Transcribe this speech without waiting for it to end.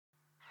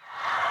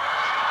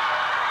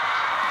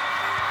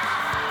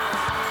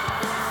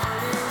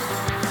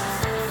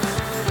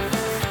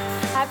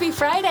Happy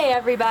Friday,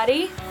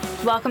 everybody.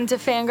 Welcome to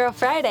Fangirl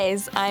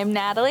Fridays. I'm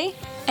Natalie.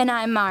 And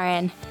I'm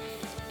Marin.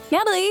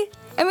 Natalie,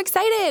 I'm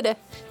excited.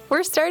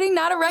 We're starting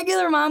Not a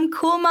Regular Mom,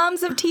 Cool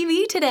Moms of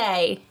TV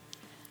today.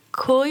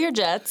 Cool your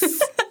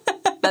jets.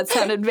 That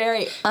sounded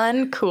very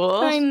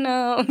uncool. I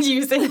know.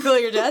 You say cool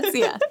your jets?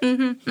 Yeah.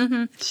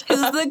 This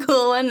is the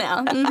cool one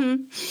now.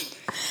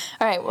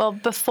 All right, well,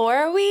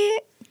 before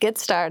we get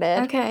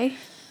started, Okay.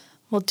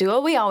 we'll do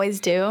what we always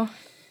do.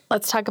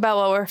 Let's talk about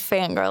what we're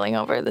fangirling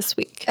over this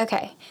week.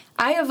 Okay.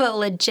 I have a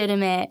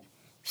legitimate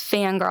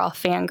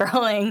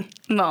fangirling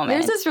moment.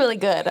 Yours is really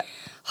good.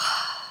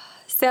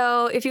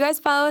 So if you guys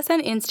follow us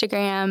on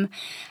Instagram,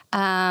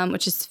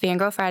 which is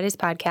Fangirl Fridays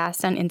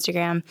Podcast on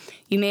Instagram,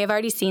 you may have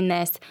already seen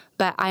this,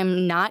 but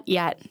I'm not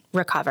yet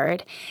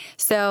recovered.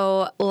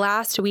 So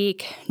last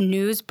week,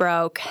 news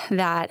broke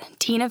that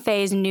Tina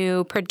Fey's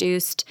new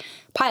produced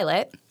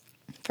pilot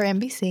For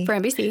NBC. for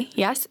NBC,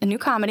 yes, a new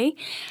comedy,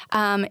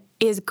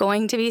 is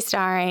going to be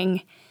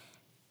starring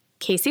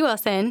Casey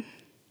Wilson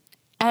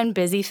and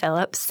Busy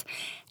Phillips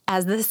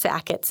as the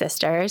Sackett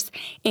sisters.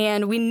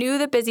 And we knew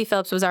that Busy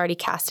Phillips was already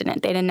cast in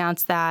it. They'd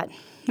announced that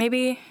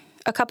maybe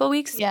a couple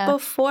weeks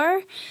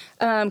before,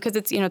 because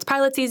it's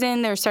pilot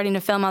season. They're starting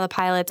to film all the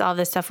pilots. All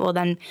this stuff will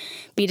then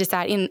be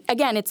decided. And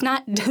again, it's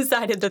not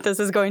decided that this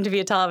is going to be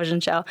a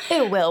television show.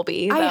 It will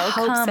be, though. I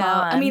hope Come so.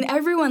 on. I mean,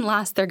 everyone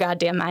lost their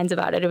goddamn minds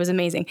about it. It was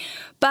amazing.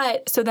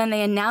 But so then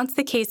they announced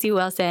that Casey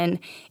Wilson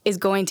is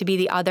going to be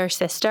the other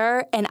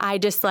sister, and I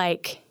just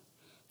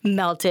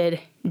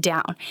melted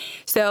down.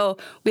 So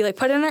we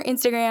put it on our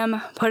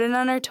Instagram, put it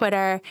on our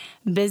Twitter.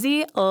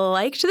 Busy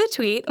liked the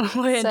tweet,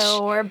 which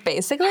So we're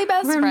basically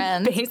best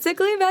friends.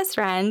 Basically best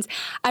friends.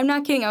 I'm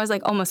not kidding. I was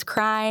almost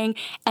crying.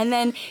 And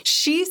then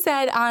she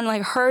said on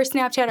her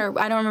Snapchat, or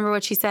I don't remember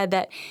what she said,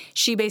 that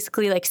she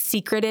basically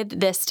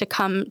secreted this to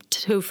come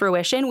to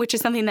fruition, which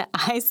is something that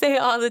I say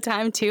all the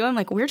time too. I'm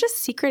we're just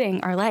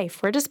secreting our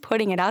life. We're just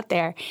putting it out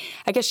there.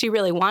 I guess she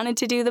really wanted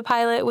to do the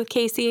pilot with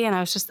Casey, and I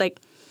was just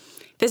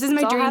this is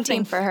my dream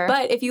team for her.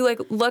 But if you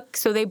look,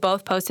 so they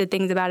both posted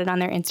things about it on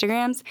their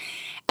Instagrams,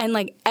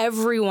 and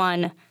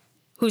everyone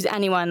who's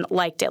anyone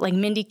liked it.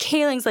 Mindy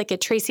Kaling's it.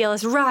 Tracy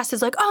Ellis Ross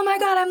is oh my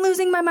God, I'm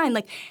losing my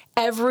mind.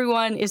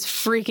 Everyone is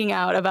freaking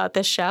out about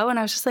this show, and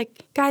I was just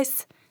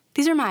guys,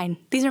 these are mine.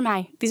 These are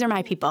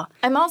my people.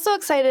 I'm also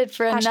excited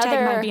for Hashtag my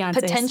another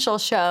Beyoncés. potential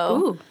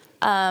show.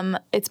 Ooh.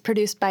 It's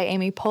produced by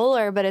Amy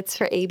Poehler, but it's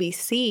for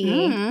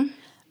ABC.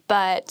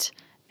 But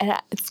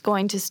it's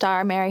going to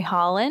star Mary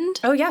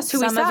Holland. Oh, yes,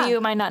 who we Some saw. of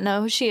you might not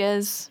know who she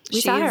is.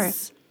 We saw her.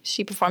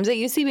 She performs at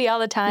UCB all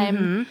the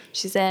time.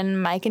 She's in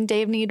Mike and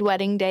Dave Need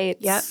Wedding Dates.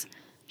 Yep.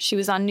 She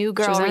was on New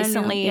Girl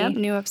recently.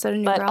 New episode of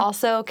New but Girl. But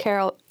also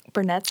Carol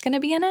Burnett's going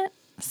to be in it.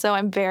 So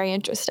I'm very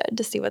interested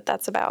to see what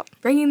that's about.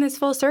 Bringing this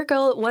full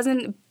circle,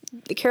 wasn't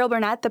Carol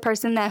Burnett the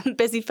person that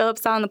Busy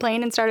Phillips saw on the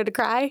plane and started to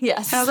cry?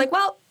 Yes. And I was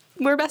well,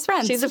 we're best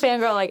friends. She's a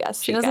fangirl, I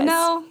guess. She doesn't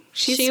know.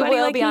 She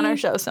will be on our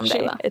show someday.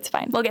 She will. It's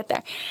fine. We'll get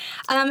there.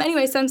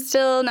 Anyway, so I'm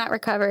still not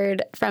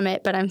recovered from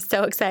it, but I'm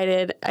so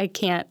excited. I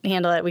can't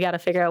handle it. We got to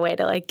figure out a way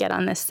to get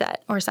on this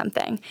set or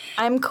something.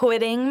 I'm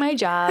quitting my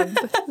job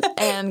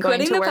and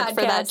going to work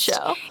for that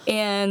show.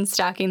 And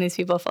stalking these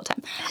people full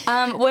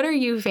time. What are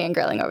you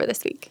fangirling over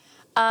this week?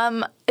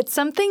 It's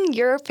something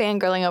you're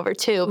fangirling over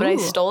too, but I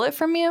stole it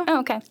from you.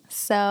 Oh, okay.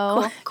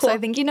 So, Cool. So I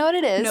think you know what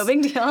it is. No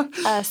big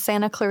deal.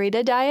 Santa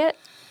Clarita Diet.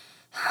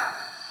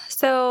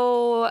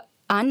 So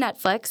on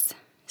Netflix,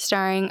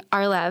 starring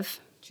our love.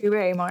 Drew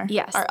Barrymore.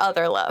 Yes. Our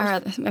other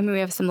love. We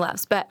have some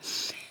loves. But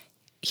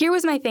here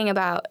was my thing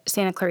about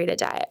Santa Clarita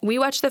Diet. We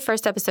watched the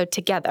first episode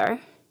together.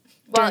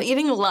 While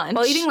eating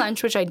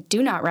lunch. Which I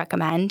do not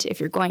recommend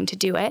if you're going to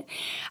do it.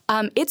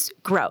 It's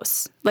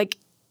gross.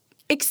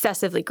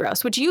 Excessively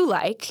gross, which you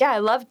like. Yeah, I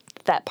loved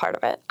that part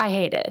of it. I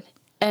hate it.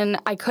 And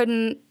I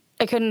couldn't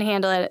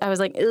handle it. I was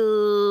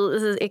ooh,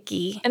 this is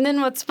icky. And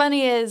then what's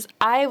funny is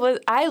I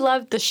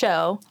loved the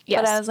show,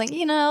 yes. but I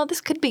was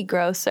this could be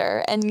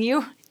grosser. And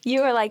you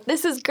were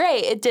this is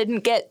great. It didn't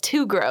get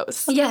too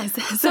gross. Yes.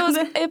 So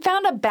it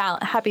found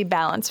a happy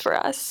balance for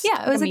us.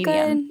 Yeah, it was a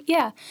good,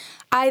 yeah.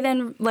 I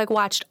then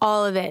watched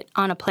all of it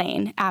on a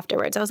plane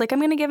afterwards. I was I'm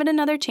going to give it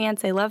another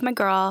chance. I love my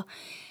girl.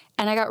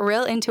 And I got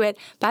real into it.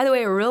 By the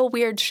way, a real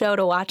weird show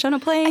to watch on a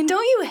plane.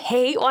 Don't you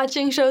hate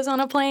watching shows on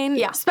a plane?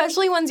 Yeah.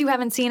 Especially ones you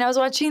haven't seen. I was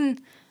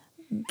watching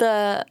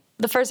the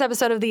first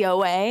episode of The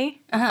OA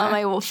on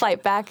my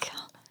flight back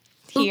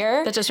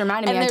here. That just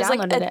reminded me, I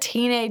downloaded And there's a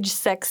teenage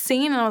sex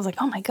scene, and I was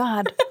oh my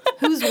God,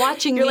 who's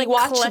watching You're me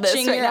watch this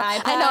right your now?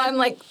 iPad. I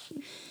know, I'm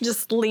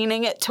just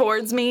leaning it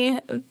towards me,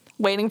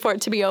 waiting for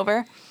it to be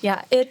over.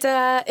 Yeah,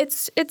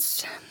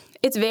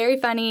 it's very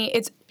funny.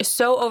 It's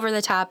so over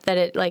the top that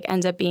it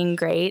ends up being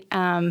great.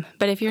 But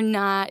if you're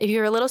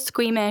a little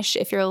squeamish,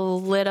 if you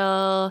don't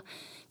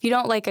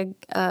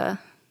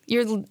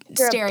you're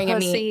staring at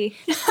me.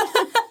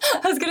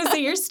 I was going to say,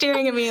 you're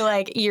staring at me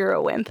like you're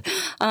a wimp.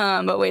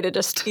 But way to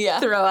just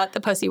throw out the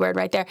pussy word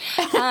right there.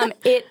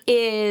 It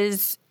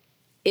is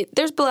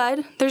there's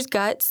blood, there's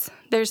guts,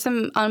 there's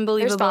some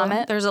unbelievable... There's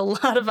vomit. There's a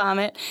lot of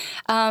vomit.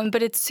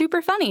 But it's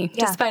super funny,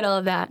 despite all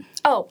of that.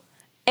 Oh,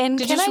 and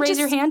Did you just raise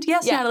your hand?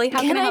 Yes, Natalie,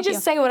 how can I help you? Can I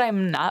just say what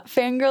I'm not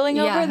fangirling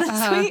over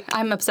this week?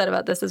 I'm upset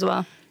about this as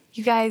well.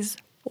 You guys,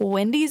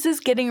 Wendy's is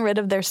getting rid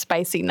of their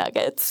spicy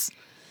nuggets.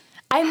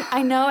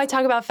 I know I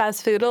talk about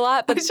fast food a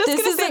lot, but this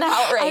is an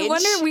outrage. I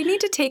wonder, we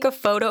need to take a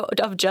photo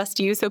of just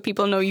you so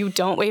people know you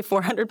don't weigh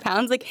 400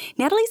 pounds. Like,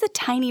 Natalie's a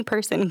tiny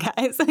person,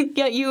 guys.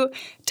 Yet you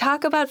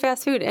talk about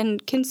fast food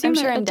and consume it.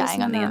 I'm sure I'm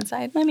dying on the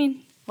inside. I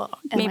mean,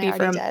 maybe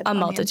for a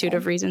multitude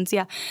of reasons,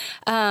 yeah.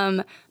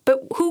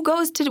 But who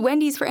goes to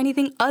Wendy's for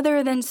anything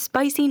other than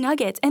spicy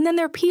nuggets? And then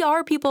their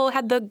PR people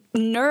had the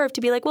nerve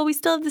to be like, well, we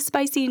still have the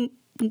spicy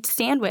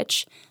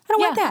sandwich. I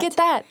don't want that. Get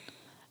that.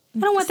 I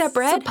don't want that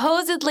bread.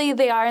 Supposedly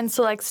they are in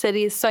select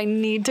cities, so I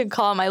need to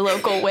call my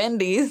local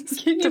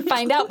Wendy's to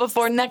find out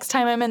before next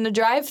time I'm in the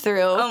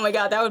drive-thru. Oh my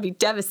God, that would be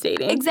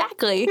devastating.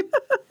 Exactly.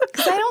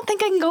 Because I don't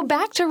think I can go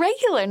back to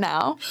regular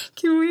now.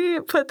 Can we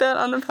put that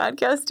on the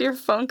podcast, your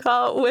phone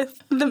call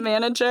with the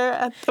manager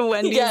at the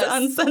Wendy's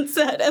on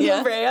Sunset and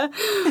La Brea?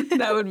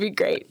 That would be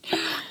great.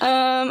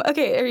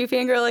 Okay, are you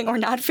fangirling or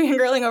not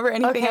fangirling over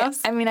anything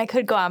else? I mean, I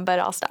could go on, but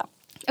I'll stop.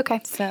 Okay.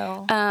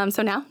 So now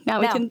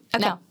we can...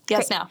 Okay. Now.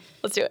 Yes, now.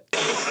 Let's do it.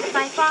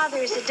 My father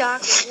is a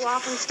doctor who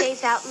often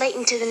stays out late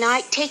into the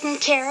night taking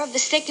care of the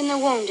sick and the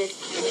wounded.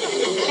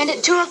 And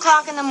at 2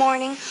 o'clock in the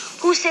morning,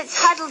 who sits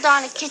huddled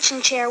on a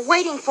kitchen chair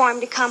waiting for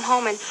him to come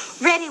home and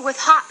ready with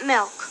hot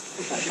milk?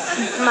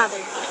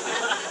 Mother.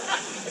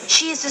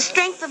 She is the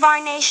strength of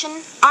our nation,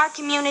 our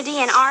community,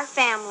 and our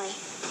family.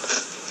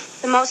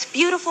 The most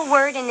beautiful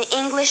word in the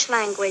English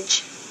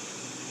language.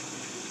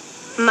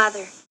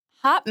 Mother.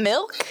 Hot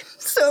milk?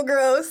 So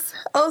gross.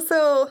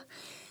 Also,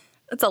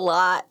 it's a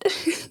lot.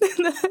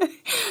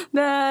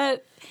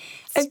 That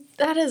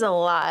is a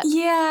lot.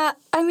 Yeah,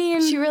 I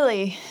mean... She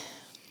really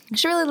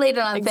laid it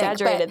on thick.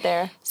 Exaggerated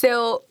there.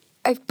 So...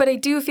 But I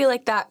do feel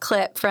like that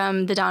clip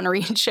from the Donna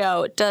Reed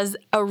show does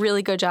a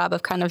really good job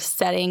of kind of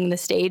setting the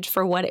stage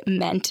for what it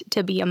meant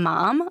to be a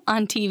mom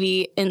on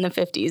TV in the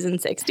 50s and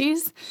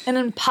 60s. An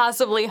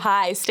impossibly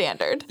high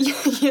standard.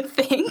 You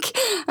think?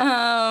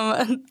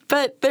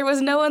 But there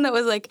was no one that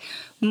was like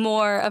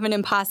more of an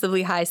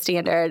impossibly high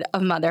standard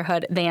of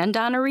motherhood than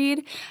Donna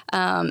Reed.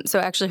 So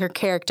actually her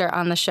character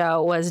on the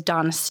show was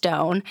Donna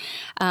Stone.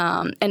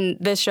 And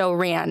this show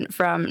ran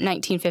from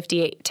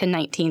 1958 to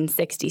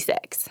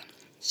 1966.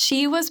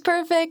 She was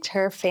perfect.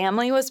 Her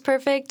family was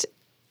perfect.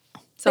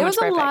 There was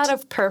a lot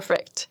of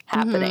perfect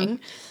happening.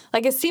 Mm-hmm.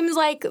 Like, it seems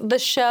like the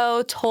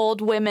show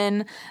told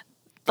women,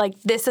 like,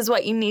 this is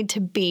what you need to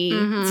be.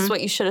 Mm-hmm. This is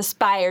what you should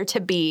aspire to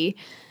be.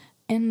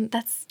 And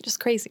that's just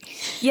crazy.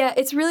 Yeah,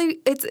 it's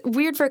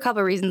weird for a couple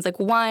of reasons. Like,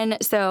 one,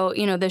 so,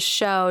 the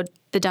show,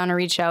 the Donna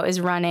Reed show,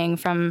 is running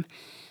from...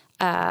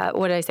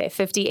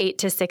 58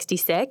 to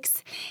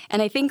 66.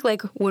 And I think,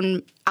 like,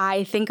 when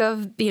I think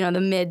of, the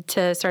mid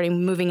to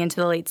moving into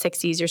the late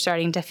 60s, you're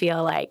starting to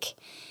feel like,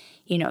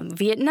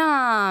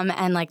 Vietnam,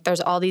 and, like,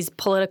 there's all these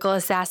political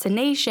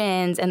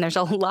assassinations, and there's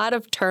a lot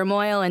of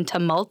turmoil and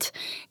tumult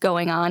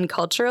going on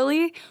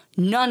culturally,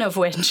 none of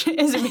which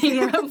is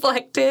being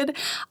reflected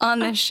on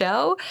the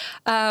show.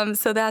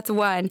 So that's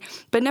one.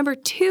 But number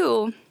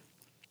two,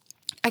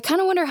 I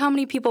kind of wonder how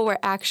many people were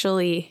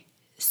actually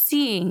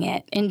seeing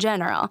it in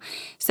general.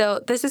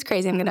 So this is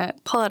crazy. I'm going to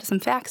pull out some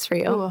facts for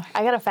you. Ooh,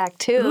 I got a fact,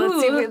 too. Let's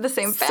see if we have the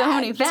same fact. So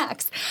many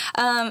facts.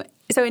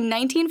 So in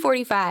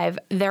 1945,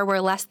 there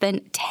were less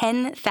than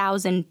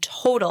 10,000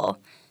 total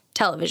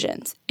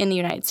televisions in the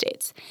United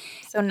States.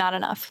 So not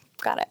enough.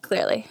 Got it.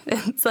 Clearly.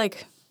 It's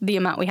like the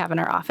amount we have in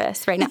our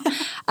office right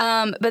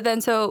now. But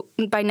then so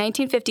by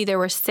 1950, there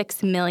were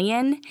 6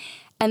 million.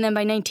 And then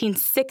by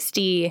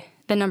 1960,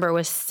 the number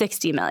was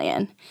 60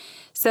 million.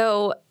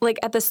 So, like,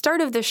 at the start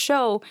of the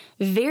show,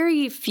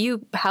 very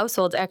few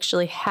households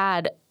actually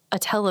had a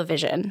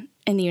television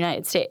in the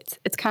United States.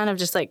 It's kind of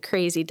just, like,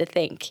 crazy to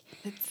think.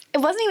 It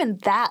wasn't even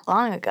that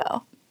long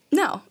ago.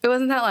 No, it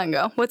wasn't that long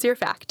ago. What's your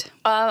fact?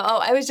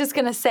 I was just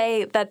going to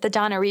say that the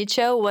Donna Reed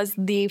show was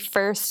the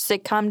first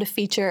sitcom to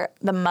feature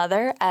the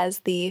mother as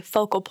the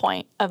focal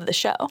point of the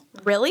show.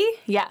 Really?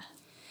 Yeah.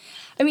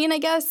 I mean, I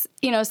guess,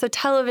 so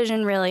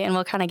television really, and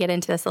we'll kind of get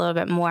into this a little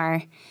bit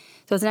more.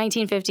 So it's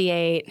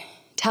 1958.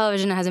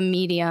 Television as a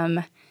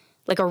medium,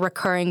 like a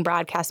recurring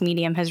broadcast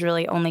medium, has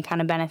really only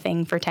kind of been a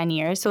thing for 10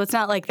 years. So it's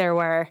not like there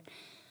were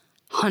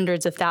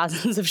hundreds of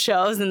thousands of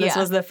shows and this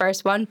was the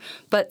first one.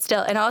 But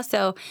still, and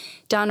also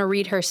Donna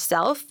Reed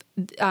herself,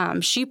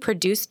 she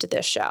produced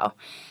this show.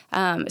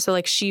 So,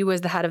 like, she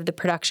was the head of the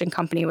production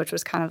company, which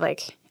was kind of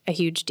like a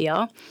huge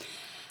deal.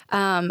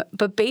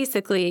 But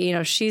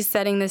basically, she's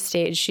setting the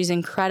stage. She's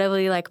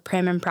incredibly, like,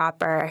 prim and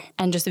proper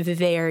and just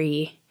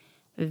very,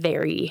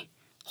 very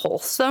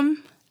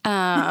wholesome.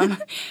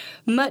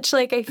 Much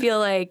like I feel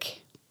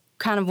like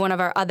kind of one of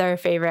our other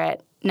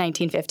favorite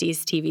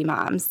 1950s TV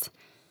moms,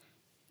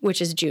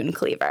 which is June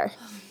Cleaver.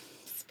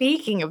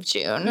 Speaking of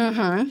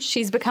June,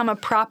 she's become a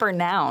proper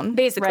noun.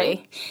 Basically.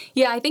 Right?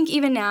 Yeah, I think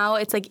even now,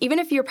 it's like, even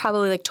if you're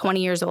probably like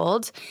 20 years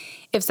old,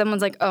 if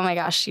someone's like, oh my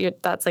gosh,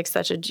 that's like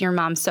your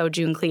mom's so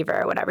June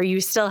Cleaver or whatever, you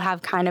still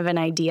have kind of an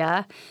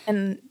idea.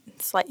 And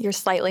you're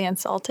slightly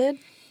insulted?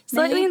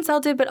 Slightly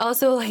insulted, but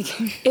also like,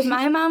 if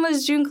my mom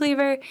was June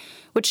Cleaver,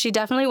 which she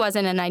definitely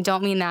wasn't, and I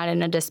don't mean that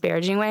in a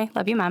disparaging way.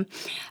 Love you, Mom.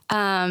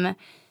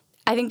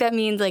 I think that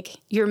means like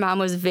your mom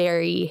was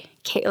very,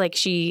 like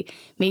she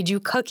made you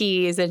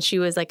cookies and she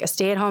was like a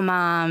stay-at-home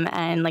mom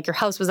and like your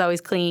house was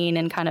always clean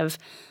and kind of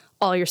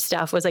all your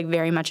stuff was like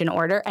very much in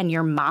order and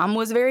your mom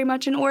was very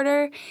much in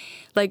order.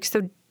 Like,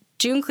 so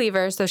June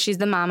Cleaver, so she's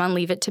the mom on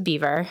Leave It to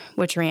Beaver,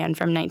 which ran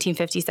from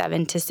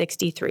 1957 to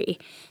 63.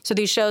 So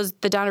these shows,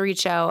 the Donna Reed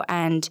Show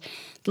and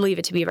Leave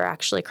It to Beaver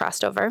actually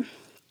crossed over.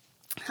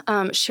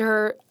 She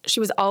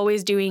was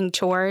always doing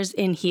chores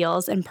in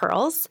heels and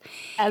pearls.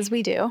 As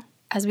we do.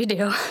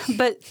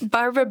 But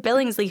Barbara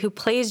Billingsley, who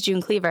plays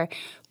June Cleaver,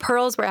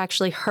 pearls were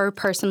actually her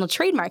personal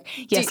trademark.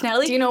 Yes,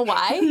 Natalie? Do you know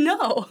why?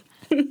 No.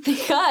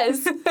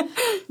 Because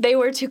they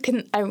were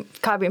to, I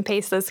copy and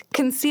paste this,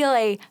 conceal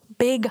a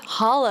big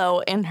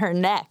hollow in her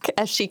neck,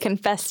 as she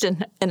confessed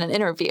in an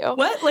interview.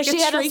 What? Like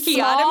she a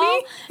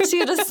tracheotomy? She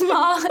had a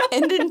small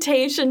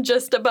indentation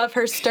just above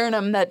her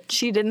sternum that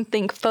she didn't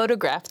think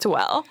photographed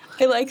well.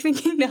 I like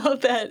thinking now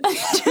that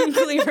June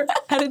Cleaver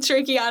had a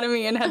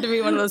tracheotomy and had to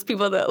be one of those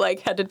people that like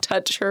had to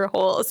touch her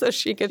hole so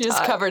she could Just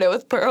talk. covered it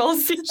with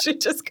pearls. She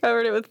just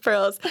covered it with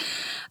pearls.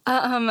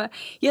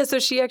 Yeah, so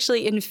she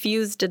actually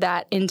infused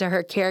that into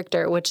her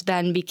character, which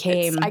then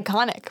became... It's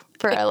iconic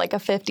for like a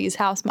 50s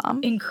house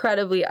mom.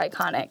 Incredibly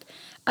iconic.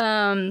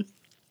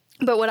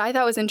 But what I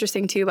thought was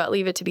interesting, too, about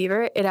Leave It to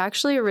Beaver, it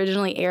actually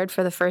originally aired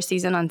for the first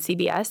season on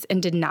CBS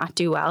and did not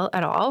do well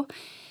at all.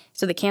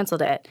 So they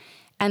canceled it.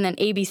 And then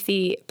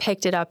ABC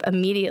picked it up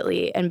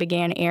immediately and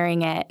began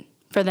airing it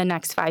for the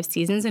next 5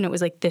 seasons, and it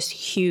was like this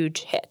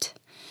huge hit.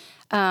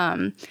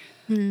 That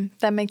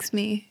makes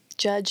me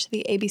judge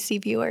the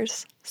ABC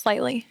viewers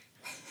slightly.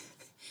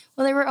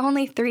 Well, there were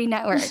only 3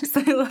 networks.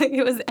 Like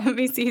it was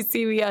NBC,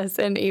 CBS,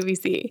 and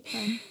ABC.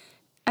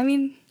 I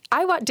mean,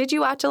 did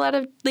you watch a lot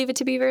of Leave It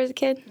to Beaver as a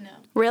kid? No.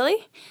 Really?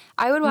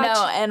 I would watch...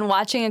 No, and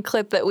watching a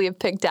clip that we have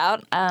picked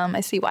out,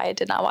 I see why I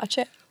did not watch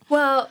it.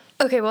 Well,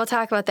 okay, we'll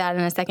talk about that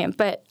in a second.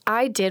 But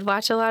I did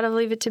watch a lot of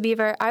Leave It to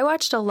Beaver. I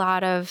watched a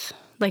lot of,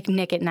 like,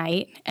 Nick at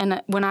Night.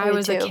 And when I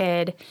was a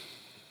kid...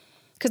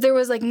 Because there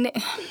was, like...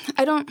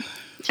 I don't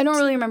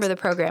really remember the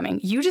programming.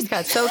 You just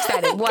got so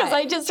excited. What? Because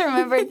I just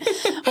remembered...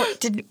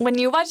 when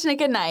you watched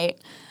Nick at Night,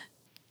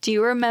 do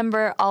you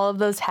remember all of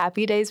those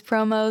Happy Days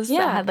promos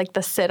that had, like,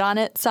 the Sit On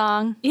It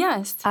song?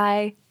 Yes.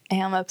 I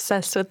am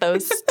obsessed with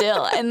those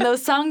still. And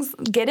those songs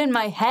get in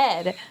my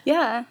head.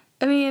 Yeah.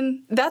 I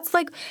mean, that's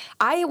like,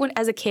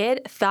 as a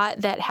kid,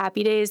 thought that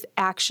Happy Days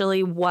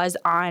actually was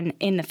on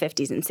in the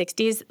 50s and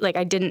 60s. Like,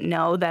 I didn't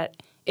know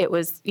that it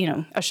was,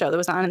 a show that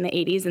was on in the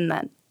 80s and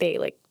that they,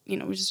 like,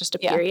 it was just a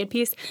period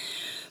piece.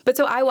 But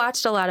so I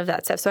watched a lot of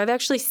that stuff. So I've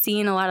actually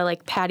seen a lot of,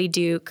 like, Patty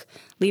Duke,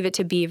 Leave It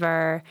to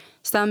Beaver,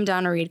 some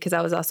Donna Reed, because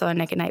I was also on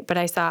Nick at Night. But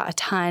I saw a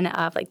ton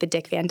of, like, the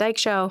Dick Van Dyke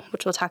Show,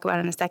 which we'll talk about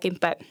in a second.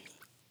 But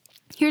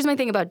here's my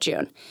thing about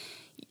June.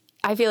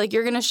 I feel like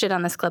you're going to shit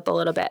on this clip a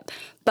little bit.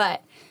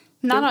 But...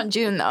 Not on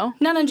June, though.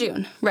 Not on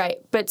June, right.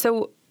 But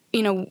so,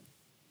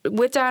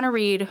 with Donna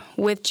Reed,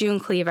 with June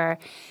Cleaver,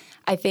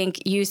 I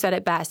think you said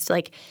it best.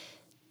 Like,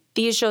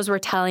 these shows were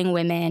telling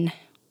women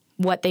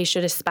what they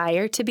should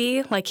aspire to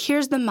be. Like,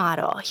 here's the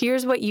model.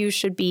 Here's what you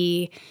should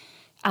be,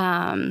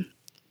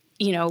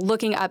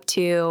 looking up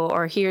to,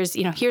 or here's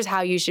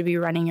how you should be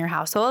running your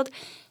household.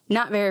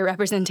 Not very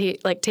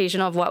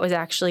representation of what was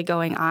actually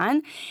going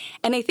on.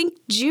 And I think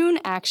June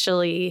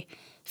actually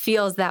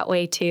feels that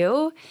way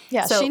too.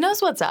 Yeah, so, she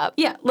knows what's up.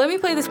 Yeah, let me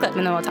play this clip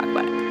and then we'll talk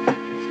about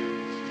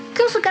it.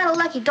 Girls are kind of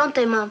lucky, don't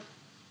they, Mom?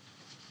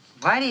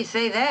 Why do you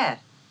say that?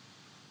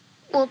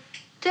 Well,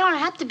 they don't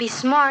have to be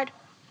smart.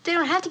 They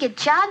don't have to get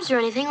jobs or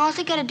anything. All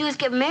they got to do is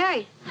get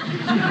married.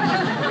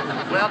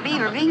 Well,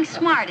 Beaver, being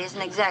smart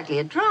isn't exactly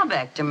a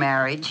drawback to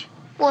marriage.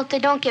 Well, if they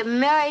don't get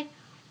married,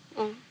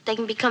 well, they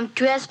can become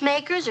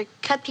dressmakers or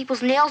cut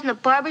people's nails in a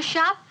barber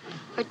shop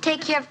or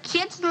take care of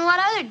kids and a lot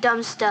of other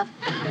dumb stuff.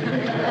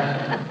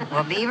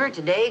 Well, Beaver,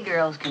 today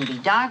girls can be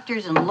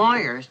doctors and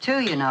lawyers,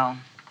 too,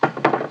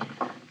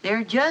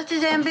 They're just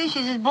as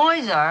ambitious as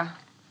boys are.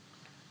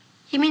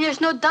 You mean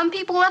there's no dumb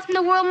people left in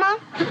the world, Mom?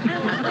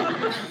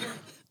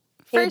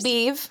 Hey,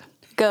 Beav,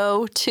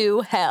 go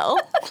to hell.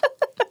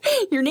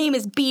 Your name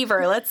is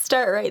Beaver. Let's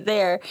start right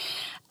there.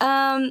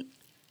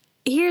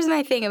 Here's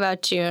my thing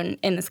about June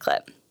in this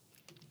clip.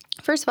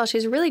 First of all, she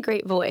has a really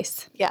great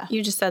voice. Yeah.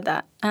 You just said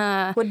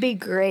that. Would be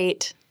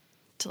great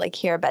to, like,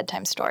 hear a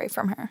bedtime story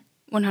from her.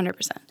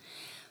 100%.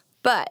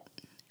 But,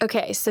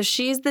 okay, so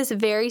she's this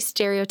very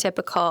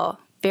stereotypical,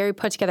 very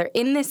put together.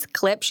 In this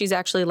clip, she's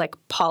actually, like,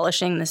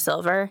 polishing the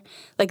silver.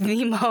 Like,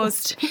 the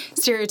most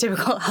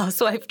stereotypical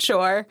housewife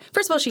chore.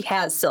 First of all, she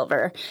has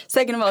silver.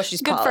 Second of all,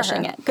 she's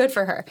polishing it. Good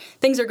for her.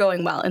 Things are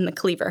going well in the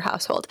Cleaver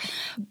household.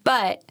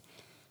 But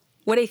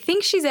what I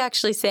think she's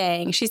actually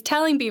saying, she's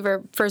telling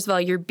Beaver, first of all,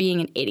 you're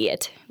being an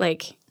idiot.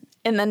 Like,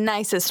 in the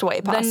nicest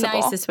way possible. the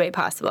nicest way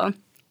possible.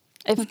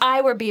 If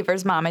I were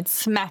Beaver's mom, I'd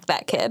smack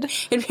that kid.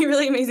 It'd be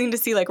really amazing to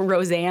see, like,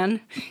 Roseanne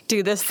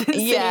do this same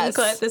Yes.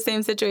 clip, the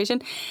same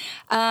situation.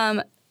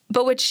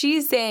 But what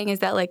she's saying is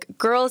that, like,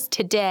 girls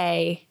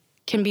today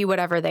can be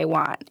whatever they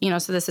want. You know,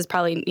 so this is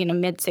probably, you know,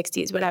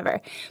 mid-60s,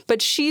 whatever.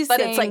 But she's saying...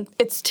 But it's like,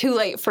 it's too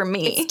late for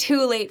me. It's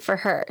too late for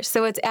her.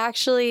 So it's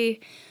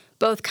actually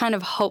both kind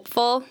of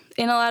hopeful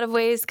in a lot of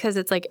ways because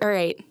it's like, all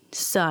right,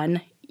 son,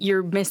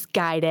 you're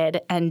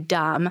misguided and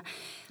dumb.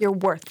 You're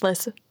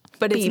worthless.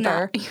 But it's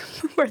Beaver. not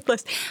you're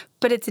worthless.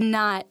 But it's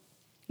not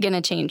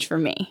gonna change for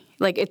me.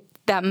 Like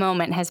that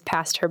moment has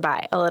passed her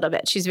by a little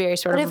bit. She's very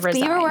sort of But if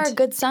resigned. Beaver were a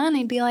good son,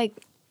 he'd be like,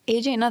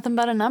 age ain't nothing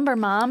but a number,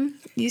 Mom.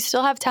 You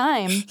still have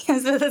time. Yeah,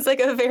 so that's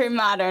like a very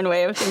modern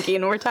way of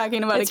thinking. We're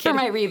talking about It's a kid. for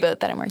my reboot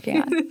that I'm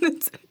working on.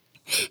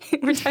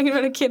 We're talking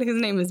about a kid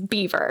whose name is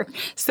Beaver.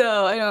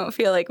 So I don't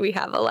feel like we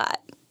have a lot.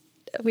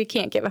 We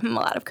can't give him a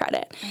lot of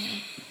credit.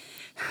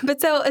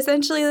 But so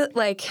essentially,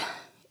 like,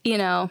 you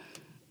know,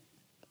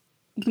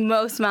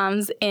 most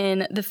moms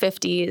in the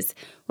 50s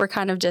were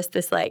kind of just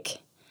this, like,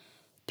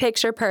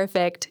 picture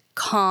perfect,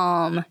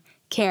 calm,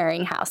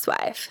 caring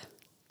housewife.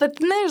 But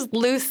then there's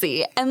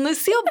Lucy, and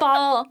Lucille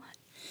Ball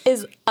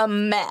is a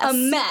mess. A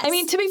mess. I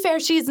mean, to be fair,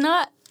 she's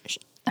not.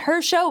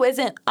 Her show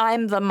isn't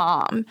I'm the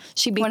mom.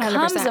 She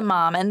becomes 100%. a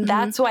mom, and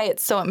that's why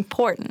it's so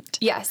important.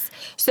 Yes.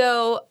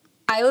 So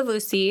I Love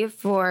Lucy,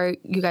 for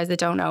you guys that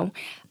don't know,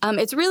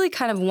 it's really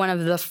kind of one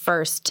of the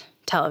first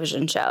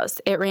television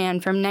shows. It ran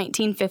from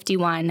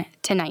 1951 to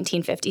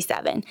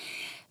 1957.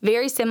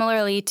 Very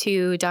similarly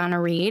to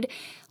Donna Reed,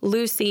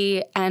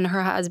 Lucy and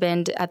her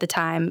husband at the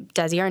time,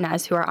 Desi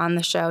Arnaz, who are on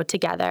the show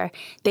together,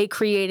 they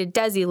created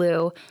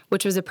Desilu,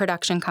 which was a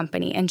production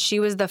company, and she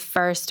was the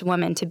first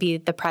woman to be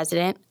the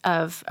president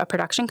of a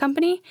production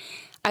company.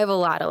 I have a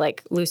lot of,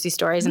 like, Lucy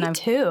stories, and I've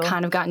too.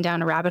 kind of gotten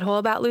down a rabbit hole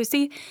about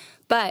Lucy.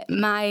 But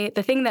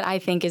the thing that I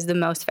think is the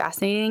most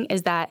fascinating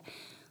is that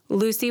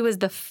Lucy was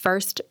the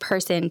first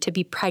person to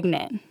be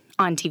pregnant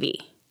on TV.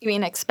 You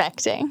mean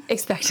expecting?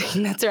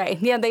 Expecting, that's right.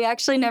 Yeah, they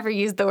actually never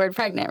used the word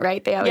pregnant,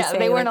 right? They always Yeah, say,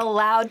 they weren't like,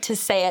 allowed to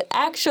say it.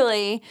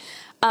 Actually,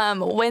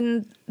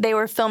 when they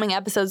were filming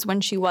episodes when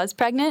she was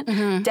pregnant,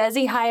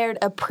 Desi hired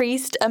a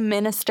priest, a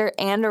minister,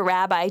 and a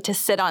rabbi to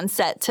sit on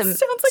set to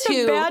Sounds like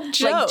a bad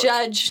joke. Like,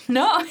 judge.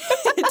 No,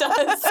 it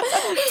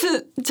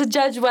does. to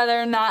judge whether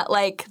or not,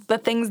 like, the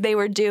things they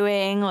were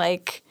doing,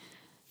 like,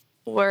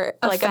 were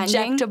like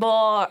Offending?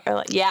 objectable or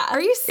like, yeah. Are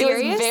you It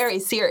serious? was very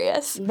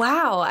serious.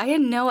 Wow, I had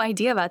no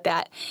idea about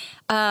that.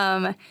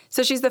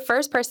 So she's the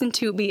first person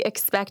to be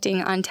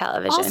expecting on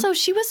television. Also,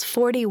 she was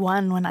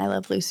 41 when I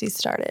Love Lucy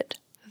started.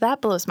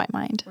 That blows my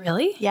mind.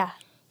 Really? Yeah.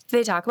 Do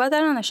they talk about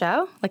that on the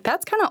show? Like,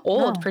 that's kind of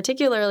old,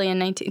 particularly in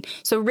 19...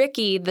 So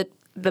Ricky,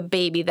 the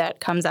baby that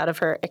comes out of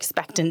her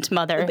expectant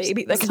mother...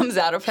 Baby that comes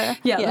out of her.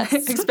 Yeah,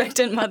 Yes.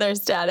 expectant mother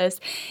status.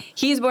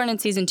 He's born in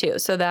season 2,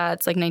 so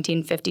that's like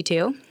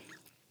 1952.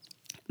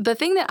 The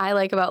thing that I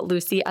like about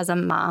Lucy as a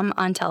mom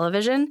on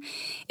television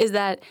is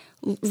that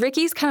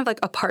Ricky's kind of like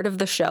a part of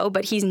the show,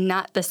 but he's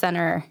not the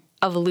center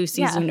of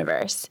Lucy's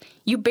universe.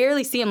 You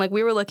barely see him. Like,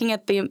 we were looking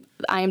at the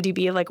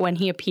IMDb of, like, when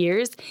he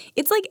appears.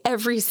 It's like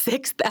every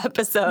 6th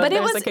episode. But it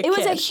there's, was like, it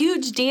was a kid.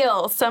 huge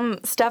deal. Some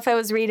stuff I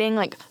was reading,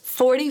 like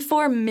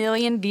 44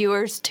 million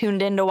viewers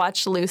tuned in to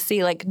watch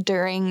Lucy, like,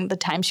 during the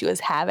time she was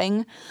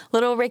having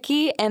little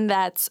Ricky, and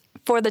that's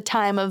for the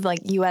time of,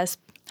 like, U.S.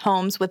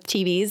 homes with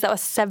TVs. That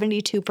was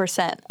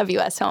 72% of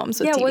U.S. homes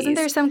with TVs. Yeah, wasn't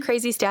there some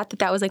crazy stat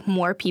that was like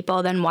more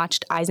people than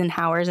watched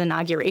Eisenhower's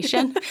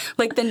inauguration?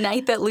 Like, the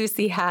night that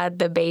Lucy had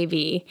the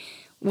baby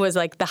was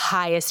like the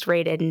highest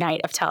rated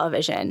night of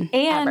television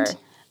ever.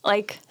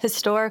 Like,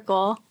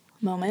 historical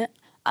moment.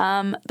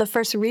 The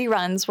first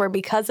reruns were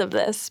because of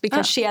this,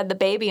 because she had the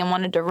baby and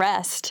wanted to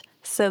rest.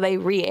 So they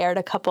re-aired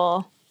a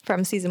couple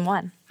from season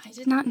 1. I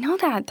did not know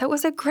that. That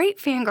was a great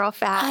fangirl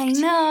fact. I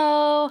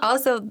know.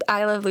 Also,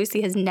 I Love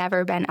Lucy has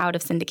never been out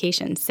of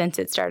syndication since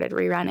it started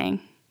rerunning.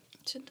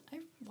 Should I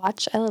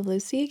watch I Love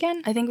Lucy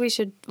again? I think we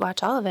should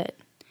watch all of it.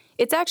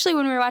 It's actually,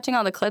 when we were watching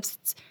all the clips,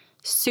 it's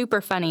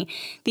super funny.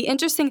 The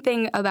interesting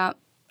thing about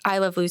I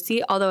Love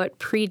Lucy, although it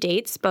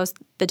predates both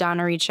the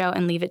Donna Reed show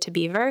and Leave It to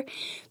Beaver,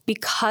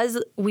 because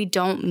we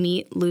don't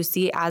meet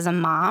Lucy as a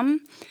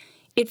mom,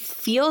 it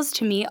feels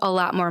to me a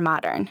lot more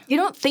modern. You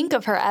don't think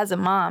of her as a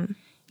mom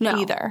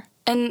either.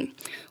 And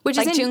which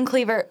Like, is June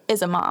Cleaver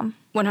is a mom.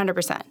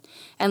 100%.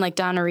 And like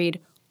Donna Reed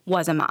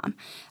was a mom.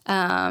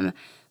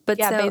 But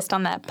Yeah, so, based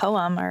on that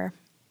poem or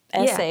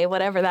essay,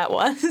 whatever that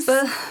was.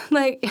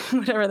 like,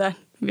 whatever that,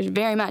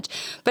 very much.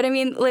 But I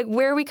mean, like,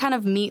 where we kind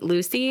of meet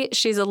Lucy,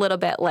 she's a little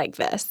bit like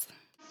this.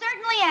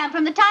 Certainly am.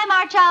 From the time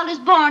our child is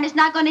born, is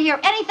not going to hear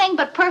anything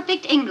but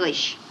perfect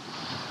English.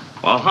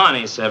 Well,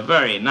 honey, it's a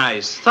very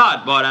nice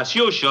thought, but as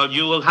usual,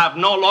 you will have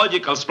no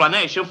logical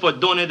explanation for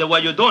doing it the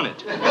way you're doing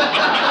it.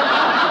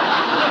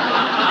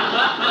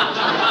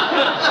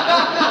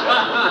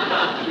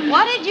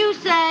 What did you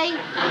say?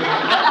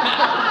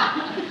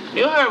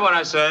 You heard what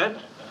I said.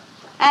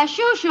 As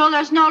usual,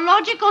 there's no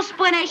logical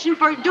explanation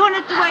for doing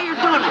it the way you're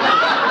doing it.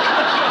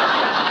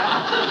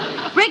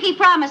 Ricky,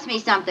 promise me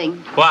something.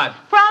 What?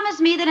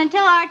 Promise me that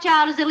until our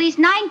child is at least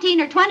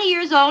 19 or 20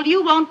 years old,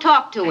 you won't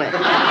talk to it.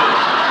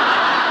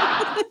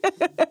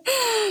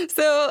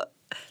 So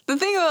the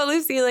thing about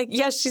Lucy, like,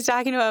 yes, she's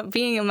talking about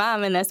being a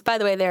mom in this. By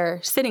the way,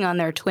 they're sitting on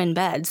their twin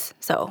beds.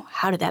 So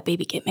how did that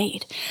baby get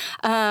made?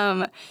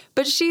 But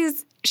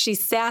she's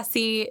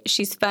sassy,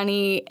 she's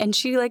funny, and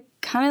she like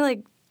kind of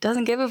like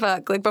doesn't give a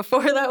fuck. Like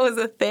before that was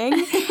a thing.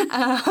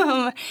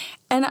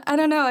 And I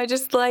don't know,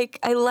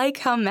 I like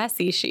how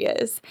messy she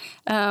is.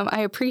 I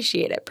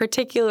appreciate it,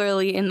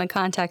 particularly in the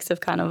context of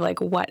kind of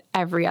like what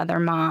every other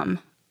mom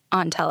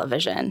on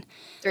television.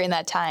 During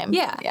that time.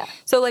 Yeah.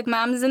 So like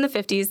moms in the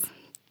 50s,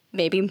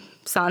 maybe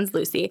sans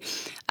Lucy,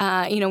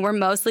 were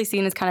mostly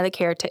seen as kind of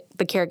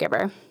the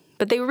caregiver,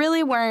 but they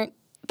really weren't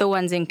the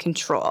ones in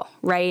control,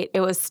 right? It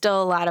was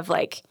still a lot of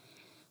like,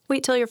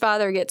 wait till your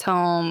father gets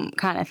home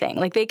kind of thing.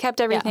 Like they kept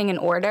everything in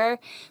order,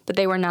 but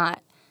they were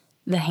not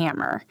the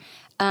hammer.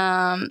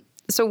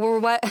 So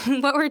what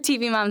were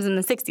TV moms in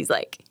the 60s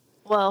like?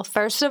 Well,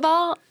 first of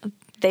all,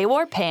 they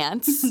wore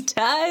pants.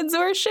 Tides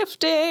were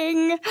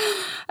shifting.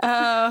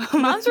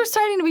 Moms were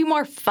starting to be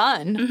more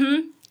fun.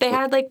 Mm-hmm. They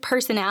had like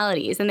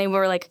personalities, and they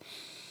were like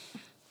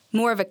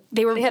more of a.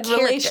 They had characters.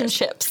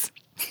 Relationships.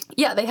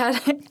 Yeah, they had,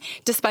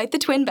 despite the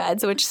twin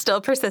beds, which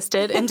still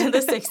persisted into the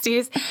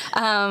 60s.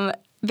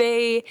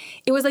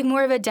 It was like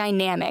more of a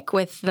dynamic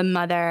with the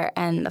mother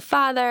and the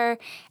father,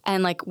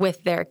 and like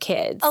with their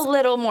kids. A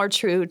little more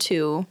true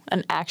to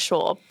an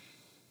actual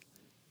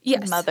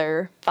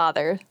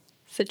mother-father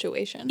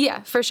situation.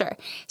 Yeah, for sure.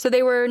 So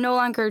they were no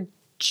longer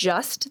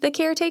just the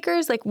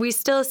caretakers. Like we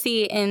still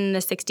see in the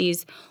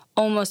 60s,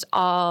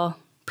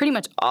 pretty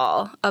much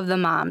all of the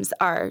moms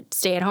are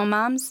stay-at-home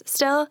moms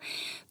still,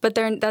 but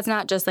that's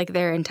not just like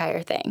their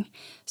entire thing.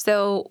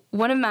 So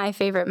one of my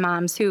favorite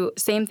moms who,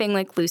 same thing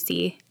like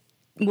Lucy,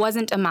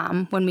 wasn't a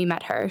mom when we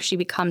met her, she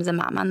becomes a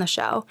mom on the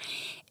show,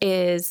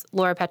 is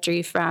Laura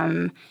Petrie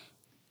from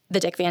The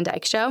Dick Van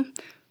Dyke Show,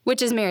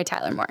 which is Mary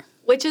Tyler Moore.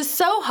 Which is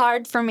so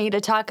hard for me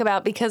to talk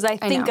about because I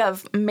think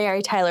of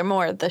Mary Tyler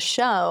Moore, the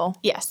show,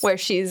 yes, where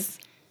she's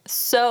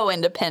so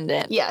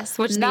independent. Yes,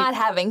 which not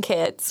having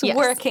kids, yes.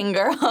 Working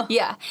girl.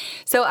 Yeah.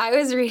 So I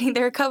was reading,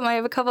 I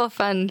have a couple of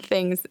fun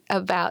things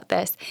about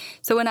this.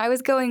 So when I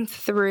was going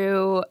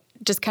through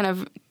just kind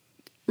of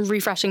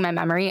refreshing my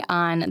memory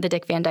on The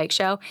Dick Van Dyke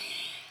Show,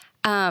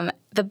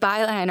 the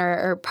byline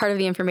or part of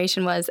the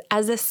information was,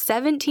 as a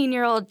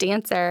 17-year-old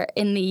dancer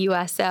in the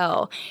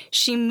USO,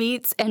 she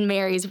meets and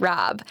marries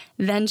Rob.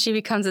 Then she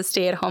becomes a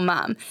stay-at-home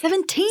mom.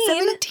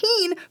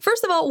 17?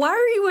 First of all, why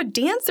are you a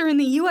dancer in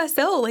the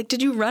USO? Like,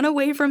 did you run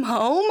away from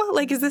home?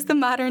 Like, is this the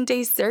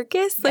modern-day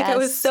circus? Like, yes. I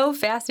was so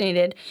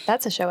fascinated.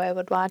 That's a show I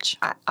would watch.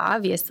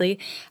 Obviously.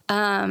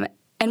 And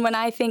when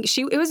I think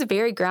it was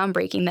very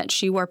groundbreaking that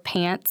she wore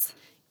pants.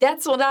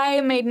 That's what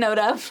I made note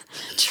of.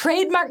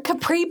 Trademark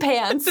capri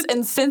pants,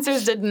 and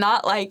censors did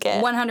not like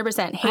it.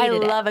 100%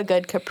 hated it. I love a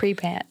good capri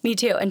pant. Me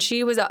too. And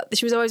she was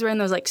always wearing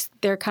those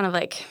they're kind of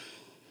like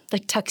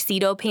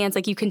tuxedo pants.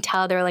 Like you can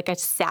tell they're like a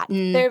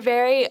satin. They're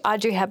very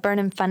Audrey Hepburn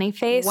and Funny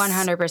Face.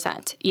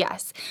 100%.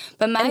 Yes.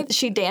 But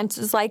she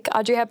dances like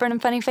Audrey Hepburn and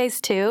Funny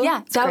Face too.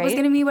 Yeah. That was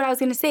going to be what I was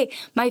going to say.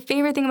 My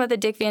favorite thing about the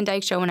Dick Van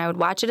Dyke Show when I would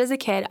watch it as a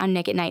kid on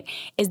Nick at Night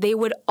is they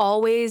would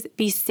always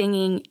be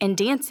singing and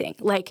dancing.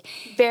 Like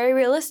very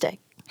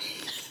realistic.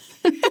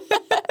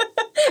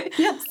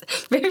 Yes,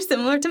 very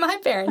similar to my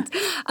parents.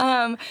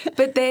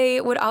 But they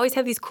would always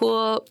have these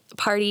cool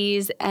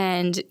parties,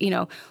 and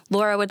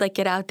Laura would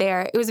get out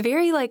there. It was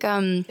very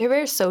they're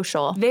very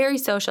social. Very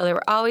social. They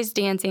were always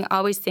dancing,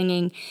 always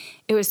singing.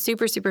 It was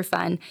super, super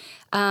fun.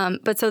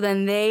 But so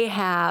then they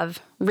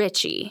have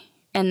Richie,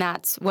 and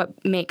that's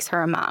what makes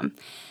her a mom.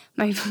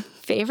 My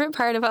favorite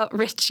part about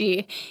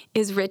Richie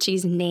is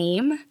Richie's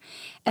name.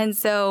 And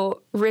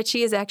so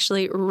Richie is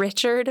actually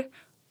Richard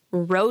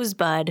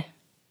Rosebud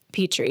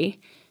Petrie.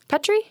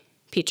 Petrie.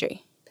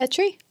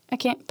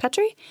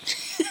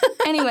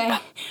 Anyway,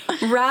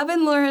 Rob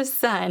and Laura's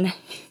son,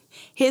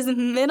 his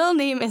middle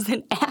name is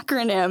an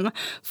acronym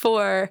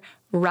for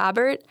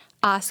Robert,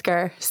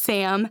 Oscar,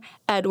 Sam,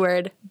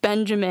 Edward,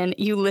 Benjamin,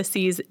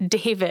 Ulysses,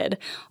 David.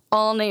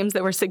 All names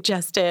that were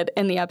suggested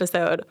in the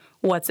episode,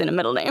 What's in a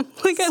Middle Name?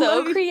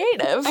 So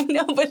creative. I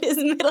know, but his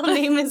middle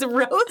name is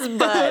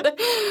Rosebud.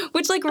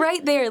 Which,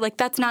 right there,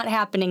 that's not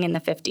happening in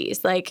the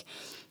 50s.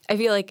 I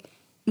feel like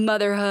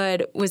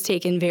motherhood was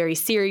taken very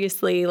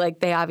seriously.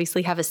 They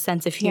obviously have a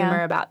sense of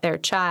humor about their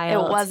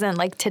child. It wasn't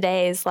like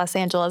today's Los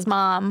Angeles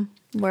mom,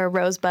 where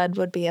Rosebud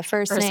would be a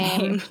first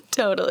name.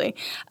 Totally.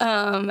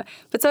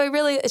 But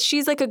so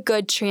she's a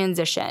good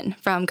transition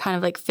from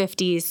kind of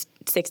 50s,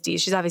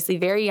 60s. She's obviously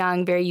very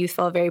young, very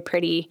youthful, very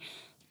pretty,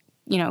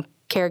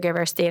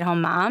 caregiver,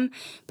 stay-at-home mom,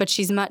 but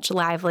she's much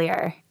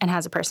livelier and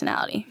has a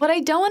personality. What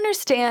I don't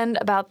understand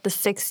about the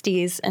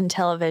 60s in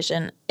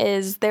television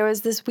is there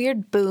was this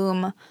weird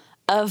boom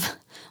of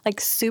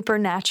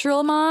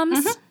supernatural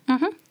moms. Mm-hmm.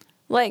 Mm-hmm.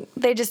 Like,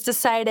 they just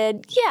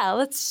decided, yeah,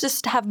 let's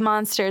just have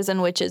monsters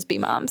and witches be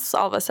moms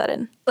all of a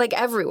sudden. Like,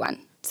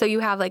 everyone. So you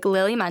have, like,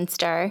 Lily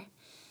Munster,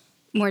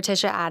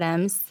 Morticia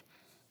Addams,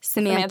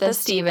 Samantha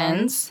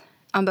Stevens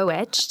on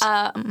Bewitched.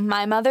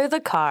 My Mother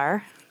the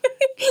Car.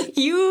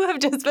 You have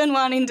just been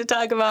wanting to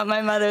talk about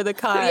My Mother the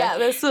Car. Yeah,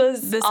 this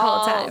was this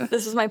whole time.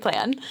 This was my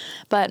plan.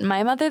 But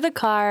My Mother the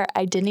Car,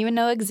 I didn't even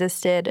know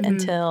existed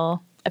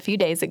until a few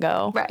days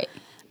ago. Right.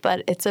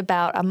 But it's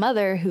about a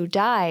mother who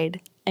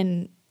died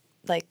and,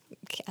 like,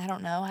 I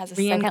don't know, has a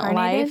second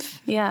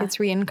life. Yeah. It's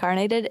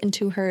reincarnated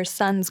into her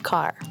son's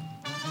car.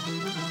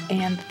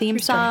 And the theme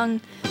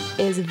song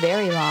is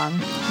very long.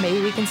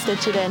 Maybe we can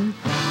stitch it in.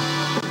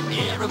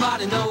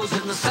 Everybody knows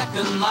in the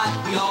second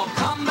life we all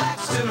come back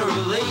sooner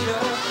or later.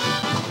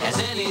 As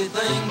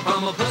anything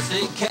from a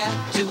pussy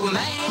cat to a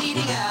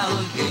man-eating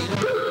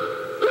alligator.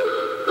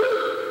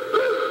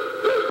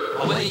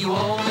 Well, you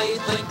all may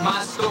think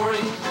my story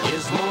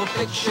is more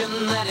fiction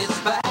than it's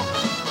fact.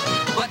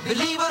 But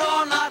believe it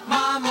or not,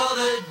 my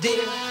mother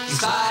dear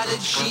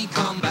decided she'd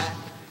come back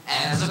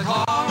as a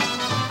car.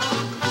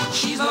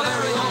 She's my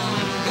very own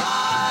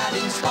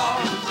guiding star.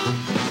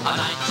 A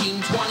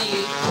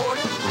 1928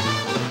 Corvette.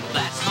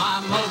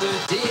 Mother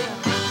dear,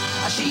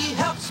 she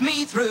helps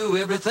me through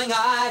everything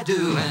I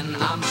do, and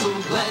I'm so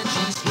glad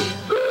she's here.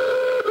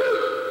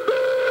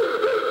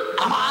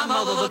 My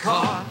mother the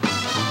car,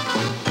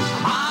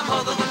 my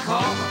mother the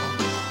car.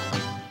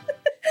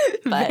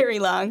 Very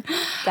long.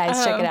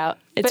 Guys, check it out.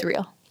 It's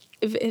real.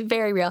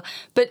 Very real.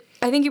 But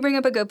I think you bring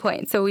up a good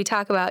point. So we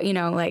talk about, you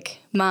know, like,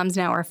 moms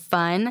now are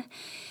fun.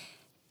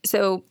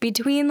 So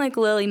between, like,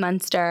 Lily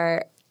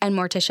Munster and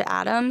Morticia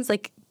Addams,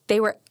 like, they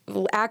were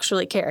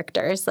actually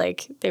characters.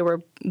 Like, they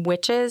were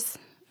witches.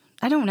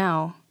 I don't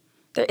know.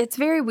 It's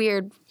very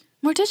weird.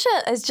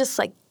 Morticia is just,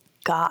 like,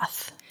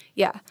 goth.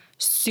 Yeah.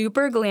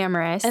 Super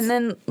glamorous. And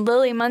then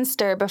Lily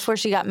Munster, before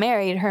she got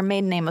married, her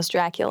maiden name was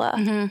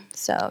Dracula.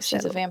 So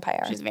she's a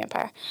vampire. She's a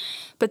vampire.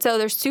 But so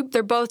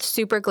they're both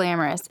super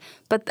glamorous.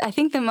 But I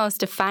think the most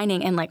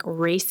defining and, like,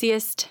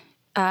 raciest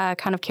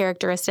kind of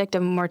characteristic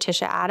of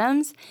Morticia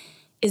Addams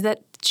is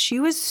that she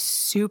was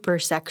super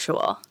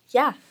sexual.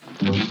 Yeah.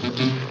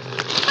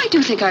 I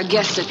do think our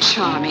guests are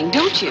charming,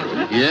 don't you?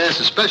 Yes,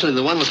 especially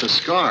the one with the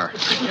scar.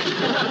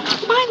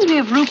 Reminds me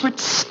of Rupert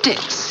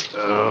Styx.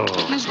 Oh.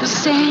 Has the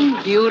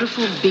same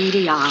beautiful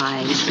beady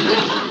eyes.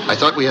 I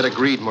thought we had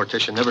agreed,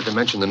 Morticia, never to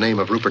mention the name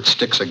of Rupert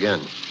Styx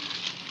again.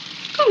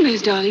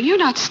 Gomez, darling, you're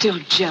not still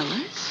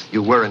jealous?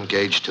 You were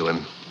engaged to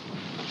him.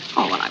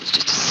 Oh, well, I was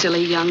just a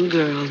silly young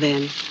girl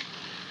then.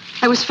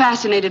 I was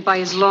fascinated by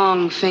his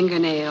long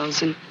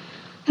fingernails and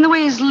the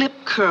way his lip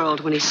curled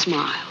when he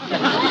smiled.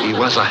 He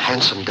was a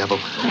handsome devil.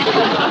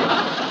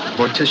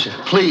 Morticia,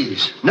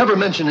 please, never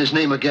mention his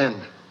name again.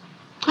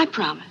 I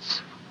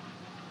promise.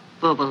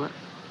 Bubba.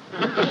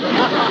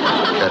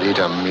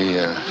 Carita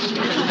mia.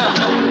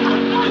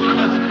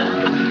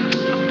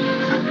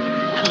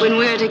 When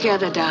we're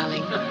together,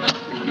 darling,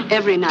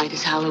 every night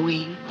is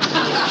Halloween.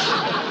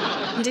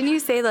 Didn't you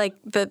say, like,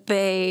 that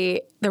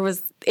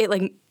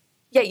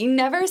Yeah, you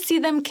never see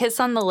them kiss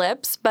on the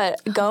lips,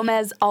 but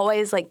Gomez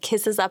always, like,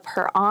 kisses up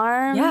her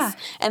arms. Yeah.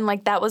 And,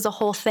 like, that was a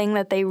whole thing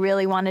that they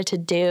really wanted to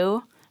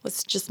do,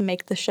 was just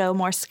make the show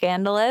more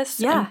scandalous.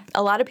 Yeah. And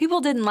a lot of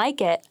people didn't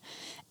like it.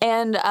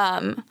 And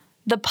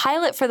the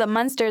pilot for the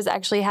Munsters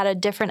actually had a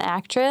different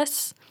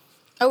actress.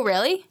 Oh,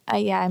 really?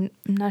 Yeah, I'm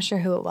not sure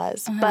who it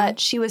was, but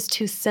she was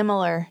too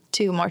similar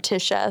to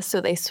Morticia, so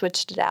they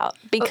switched it out.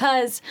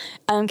 Because,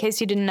 in case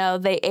you didn't know,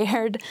 they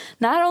aired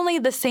not only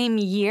the same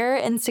year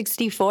in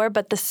 '64,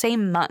 but the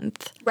same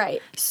month.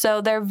 Right. So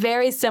they're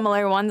very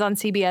similar. One's on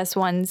CBS,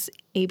 one's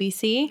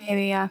ABC.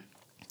 Maybe, yeah.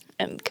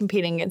 And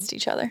competing against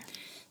each other.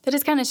 That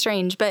is kind of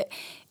strange, but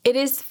it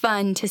is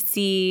fun to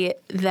see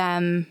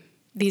them,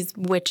 these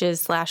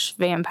witches /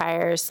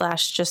 vampires /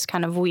 just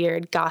kind of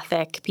weird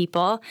gothic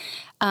people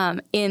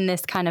in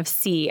this kind of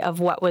sea of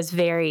what was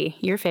very,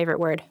 your favorite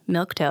word,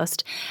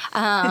 milquetoast.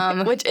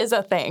 Which is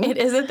a thing. It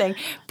is a thing.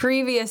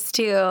 Previous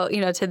to,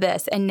 to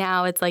this. And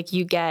now it's like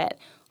you get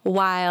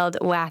wild,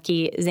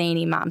 wacky,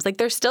 zany moms. Like,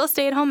 they're still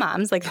stay-at-home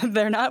moms. Like,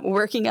 they're not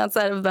working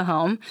outside of the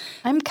home.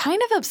 I'm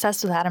kind of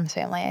obsessed with Addams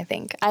Family, I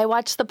think. I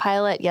watched the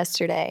pilot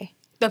yesterday.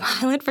 The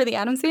pilot for the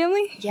Addams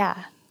Family?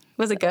 Yeah.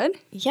 Was it good?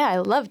 Yeah, I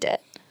loved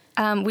it.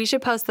 We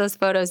should post those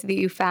photos that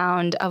you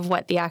found of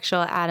what the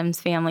actual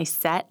Addams Family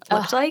set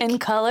looked like. In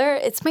color,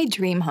 it's my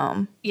dream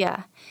home.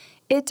 Yeah.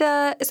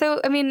 So,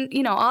 I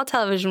mean, all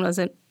television is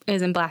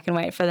in black and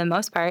white for the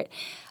most part,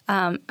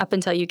 up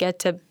until you get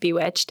to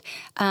Bewitched.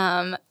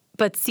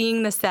 But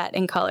seeing the set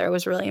in color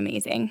was really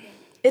amazing.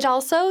 It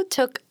also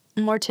took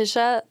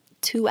Morticia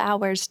 2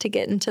 hours to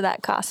get into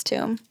that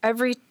costume.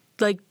 Every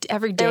day? There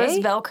was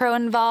Velcro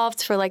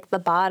involved for, like, the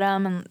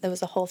bottom, and there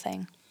was a whole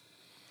thing.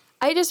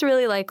 I just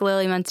really like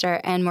Lily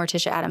Munster and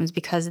Morticia Addams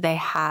because they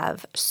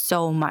have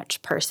so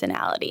much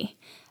personality.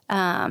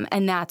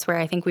 And that's where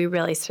I think we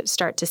really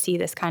start to see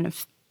this kind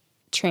of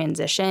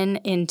transition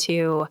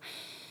into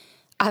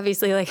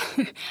obviously, like,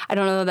 I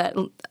don't know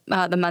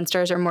that the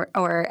Munsters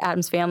or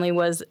Addams Family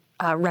was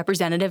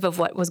representative of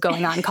what was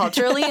going on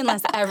culturally,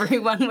 unless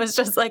everyone was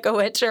just like a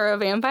witch or a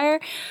vampire.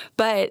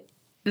 But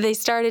they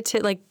started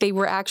to, like, they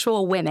were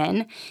actual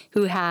women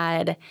who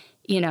had,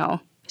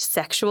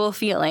 sexual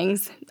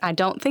feelings. I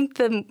don't think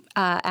the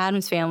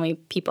Addams Family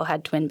people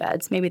had twin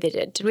beds. Maybe they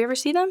did. Did we ever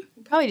see them?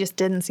 Probably just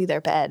didn't see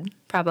their bed.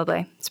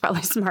 Probably. It's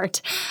probably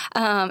smart.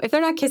 If they're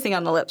not kissing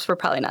on the lips, we're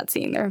probably not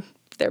seeing their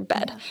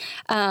bed.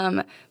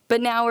 Yeah.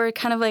 But now we're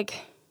kind of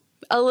like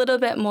a little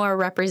bit more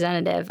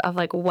representative of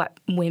like what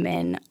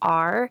women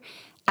are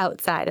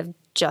outside of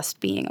just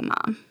being a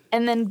mom.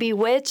 And then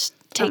Bewitched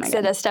takes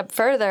it a step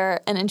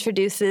further and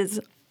introduces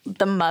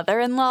the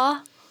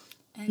mother-in-law.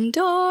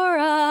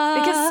 Endora.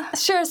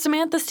 Because, sure,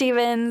 Samantha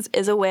Stevens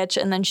is a witch,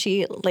 and then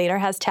she later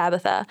has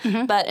Tabitha.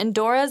 Mm-hmm. But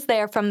Endora's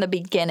there from the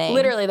beginning.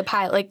 Literally the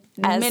pilot, like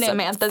as minute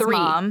Samantha's 3.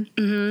 mom.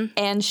 Mm-hmm.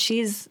 And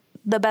she's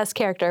the best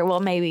character. Well,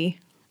 maybe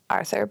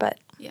Arthur, but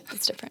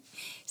it's different.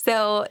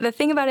 So the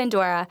thing about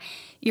Endora,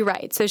 you're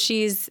right. So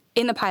she's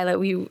in the pilot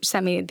you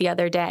sent me the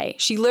other day.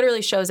 She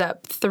literally shows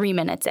up 3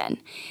 minutes in.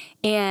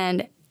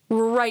 And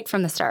right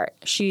from the start,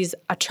 she's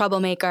a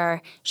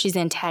troublemaker. She's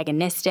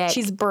antagonistic.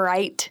 She's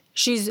bright.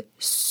 She's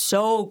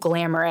so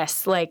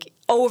glamorous, like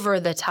over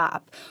the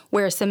top,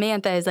 where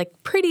Samantha is like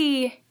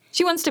pretty...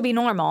 She wants to be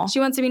normal. She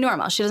wants to be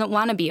normal. She doesn't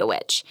want to be a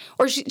witch.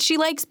 Or she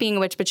likes being a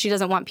witch, but she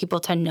doesn't want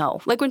people to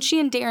know. Like when she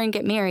and Darren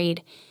get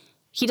married,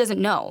 he doesn't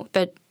know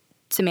that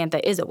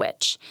Samantha is a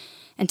witch.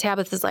 And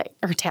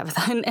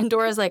and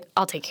Dora's like,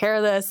 I'll take care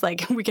of this.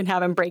 Like, we can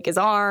have him break his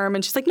arm.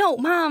 And she's like, no,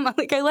 Mom,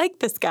 like, I like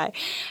this guy.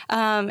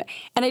 And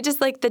I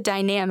just like the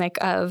dynamic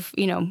of,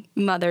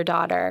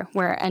 mother-daughter,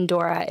 where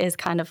Endora is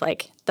kind of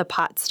like the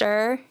pot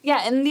stirrer.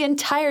 Yeah, in the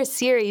entire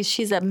series,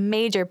 she's a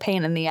major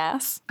pain in the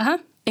ass. Uh-huh.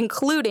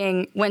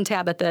 Including when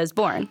Tabitha is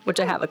born,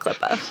 which I have a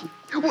clip of.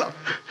 Well,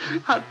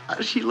 how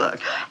does she look?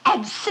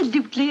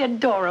 Absolutely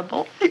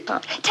adorable.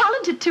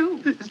 Talented,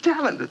 too.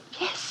 Talented?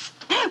 Yes.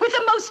 With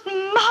the most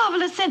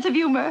marvelous sense of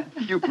humor.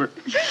 Humor?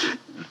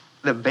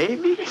 The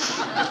baby? But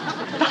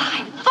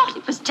I thought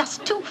it was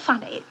just too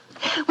funny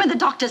when the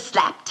doctor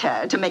slapped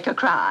her to make her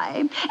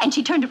cry, and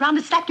she turned around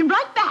and slapped him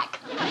right back.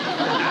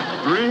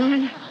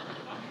 Really?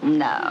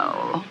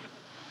 No,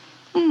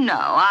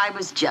 I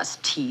was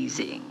just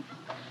teasing.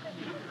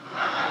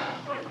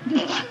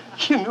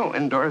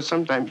 Endora,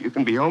 sometimes you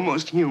can be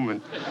almost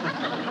human.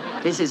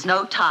 This is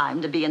no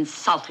time to be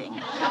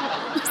insulting.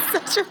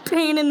 Such a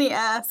pain in the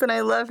ass, and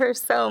I love her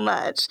so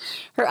much.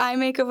 Her eye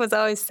makeup was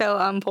always so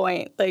on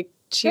point. Like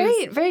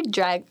very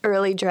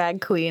early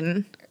drag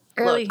queen.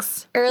 Early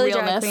realness.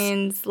 Drag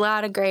queens, a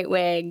lot of great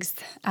wigs.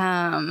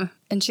 And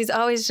she's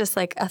always just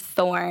like a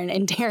thorn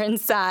in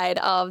Darren's side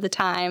all of the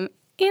time,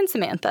 and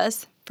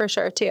Samantha's for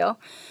sure too.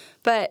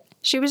 But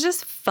she was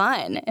just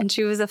fun, and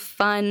she was a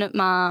fun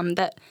mom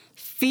that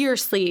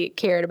fiercely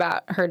cared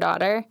about her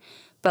daughter,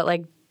 but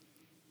like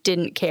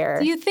didn't care.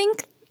 Do you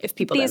think if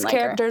people these didn't like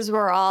characters her.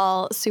 were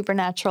all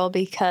supernatural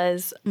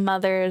because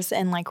mothers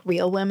and like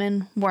real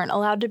women weren't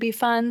allowed to be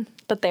fun,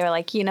 but they were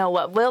like,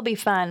 what will be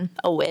fun?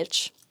 A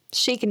witch.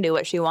 She can do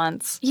what she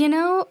wants.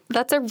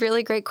 That's a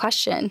really great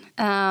question.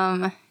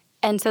 And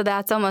so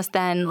that's almost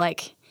then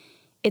like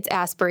it's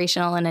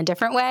aspirational in a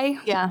different way.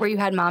 Yeah. Where you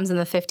had moms in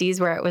the 50s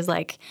where it was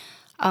like,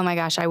 oh my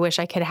gosh, I wish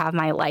I could have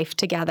my life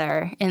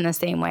together in the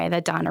same way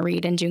that Donna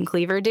Reed and June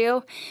Cleaver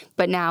do.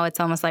 But now it's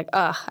almost like,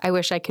 I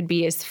wish I could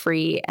be as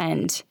free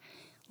and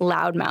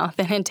loudmouth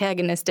and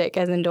antagonistic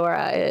as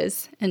Endora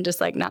is and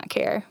just like not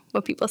care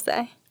what people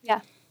say.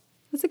 Yeah.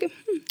 That's a good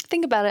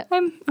think about it.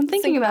 I'm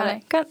thinking about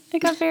it. It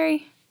got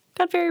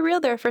very real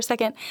there for a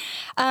second.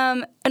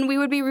 And we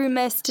would be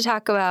remiss to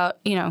talk about,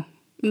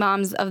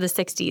 moms of the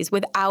 60s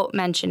without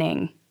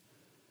mentioning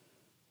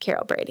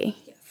Carol Brady.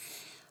 Yes.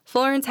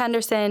 Florence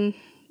Henderson,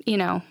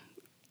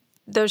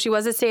 though she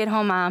was a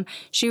stay-at-home mom,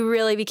 she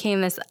really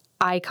became this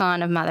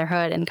icon of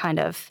motherhood and kind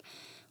of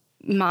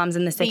moms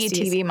in the 60s.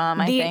 The TV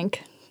mom, I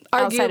think,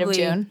 outside of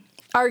June.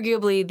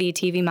 Arguably the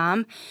TV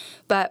mom.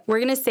 But we're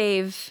going to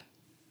save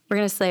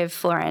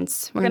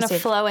Florence. We're going to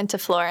flow into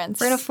Florence.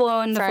 We're going to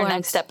flow into Florence. For our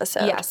next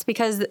episode. Yes,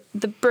 because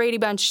the Brady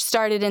Bunch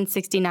started in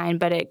 69,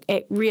 but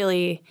it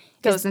really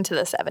goes into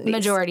the 70s.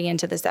 Majority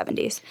into the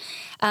 70s.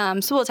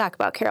 So we'll talk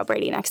about Carol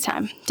Brady next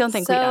time. Don't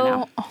think we don't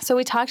know. So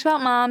we talked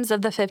about moms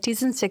of the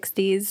 50s and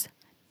 60s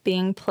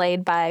being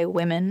played by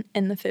women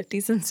in the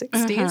 50s and 60s.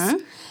 Mm-hmm.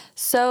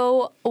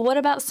 So what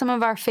about some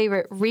of our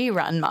favorite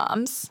rerun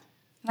moms?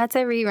 That's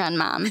a rerun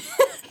mom.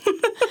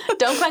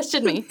 Don't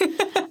question me.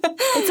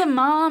 It's a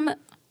mom,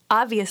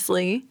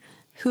 obviously,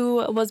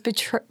 who was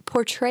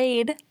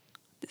portrayed.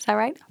 Is that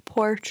right?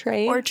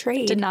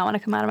 Portrayed. Did not want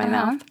to come out of my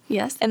mouth.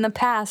 Yes. In the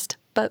past,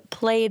 but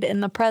played in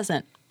the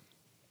present.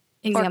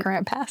 Or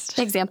current past.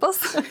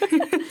 Examples?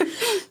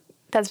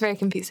 That's very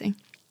confusing.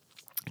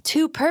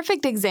 2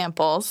 perfect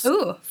examples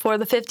for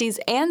the 50s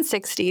and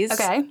 60s.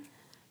 Okay.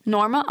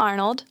 Norma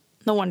Arnold,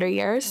 The Wonder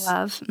Years.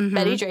 Love. Mm-hmm.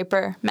 Betty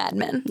Draper, Mad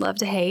Men. Love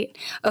to hate.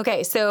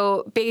 Okay,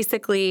 so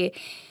basically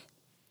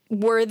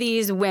were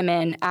these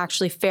women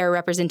actually fair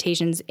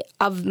representations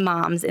of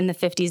moms in the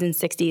 50s and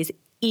 60s,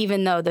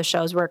 even though the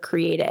shows were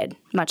created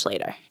much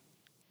later?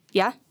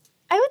 Yeah?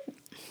 I would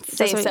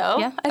say so.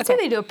 Yeah? I'd say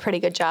they do a pretty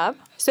good job.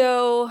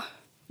 So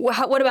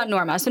what about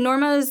Norma? So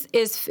Norma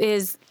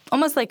is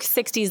almost like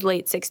 60s,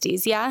 late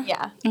 60s, yeah?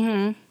 Yeah.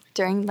 Mm-hmm.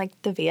 During, like,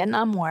 the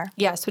Vietnam War.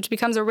 Yes, which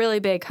becomes a really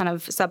big kind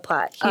of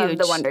subplot of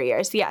the Wonder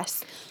Years,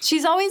 yes.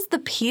 She's always the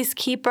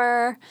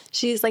peacekeeper.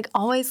 She's, like,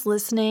 always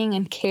listening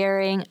and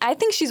caring. I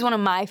think she's one of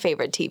my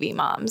favorite TV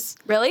moms.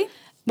 Really?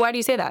 Why do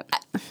you say that?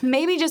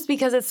 Maybe just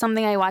because it's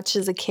something I watched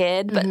as a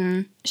kid, but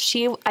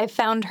I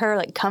found her,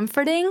 like,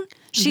 comforting.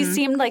 She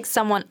seemed like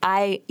someone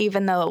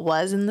even though it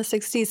was in the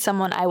 60s,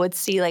 someone I would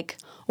see, like,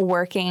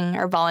 working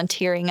or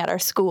volunteering at our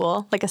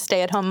school, like a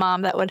stay-at-home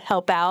mom that would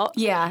help out.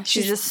 Yeah.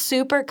 She's just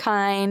super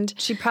kind.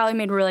 She probably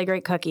made really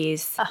great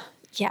cookies.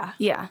 Yeah.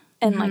 Yeah.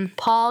 And, like,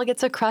 Paul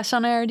gets a crush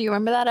on her. Do you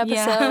remember that episode?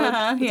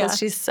 Yeah. Because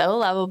she's so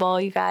lovable,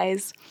 you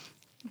guys.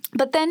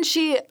 But then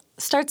she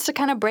starts to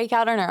kind of break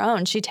out on her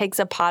own. She takes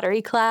a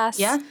pottery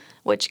class,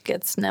 which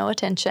gets no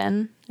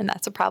attention, and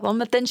that's a problem.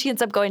 But then she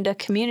ends up going to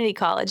community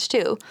college,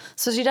 too.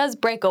 So she does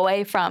break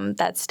away from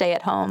that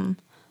stay-at-home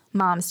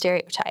mom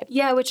stereotype.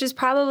 Yeah, which is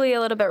probably a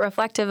little bit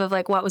reflective of,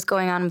 like, what was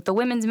going on with the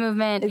women's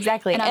movement.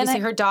 Exactly. And obviously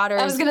her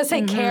daughters. I was going to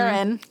say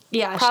Karen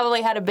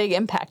probably had a big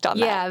impact on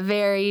that. Yeah,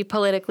 very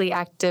politically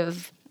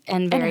active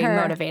and very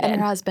motivated. And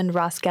her husband,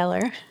 Ross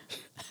Geller.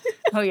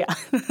 Oh, yeah.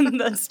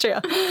 That's true.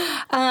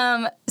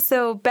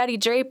 So Betty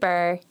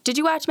Draper, did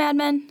you watch Mad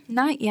Men?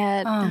 Not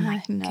yet. Oh,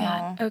 my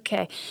God.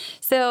 Okay.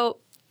 So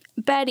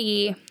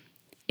Betty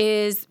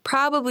is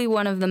probably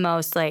one of the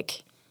most,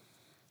 like,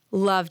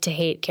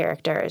 love-to-hate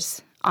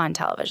characters on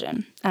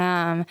television.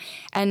 And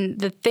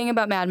the thing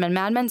about Mad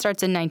Men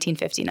starts in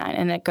 1959,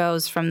 and it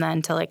goes from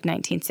then to, like,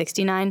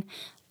 1969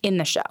 in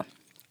the show.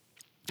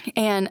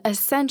 And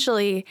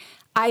essentially,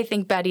 I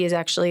think Betty is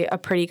actually a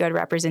pretty good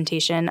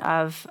representation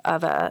of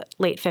a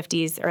late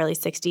 50s, early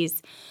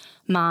 60s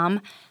mom.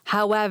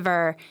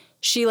 However,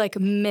 she, like,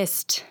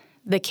 missed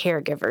the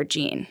caregiver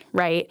gene,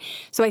 right?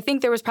 So I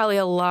think there was probably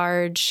a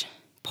large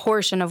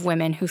portion of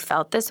women who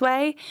felt this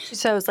way.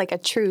 So it's like a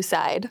true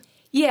side.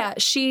 Yeah,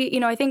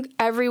 I think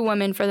every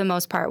woman for the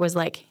most part was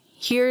like,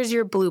 here's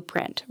your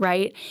blueprint,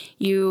 right?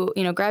 You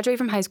graduate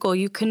from high school,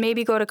 you can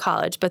maybe go to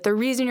college, but the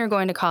reason you're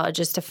going to college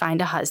is to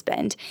find a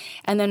husband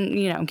and then,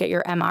 get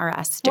your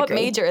MRS degree. What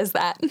major is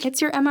that?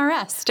 It's your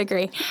MRS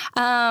degree.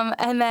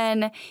 And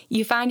then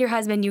you find your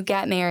husband, you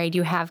get married,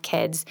 you have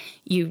kids,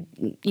 you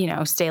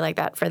stay like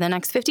that for the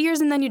next 50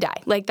 years and then you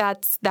die. Like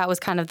that was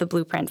kind of the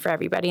blueprint for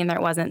everybody and there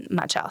wasn't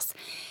much else.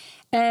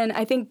 And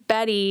I think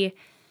Betty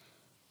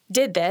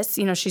did this.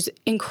 She's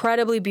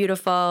incredibly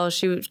beautiful.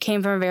 She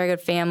came from a very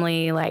good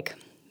family,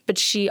 but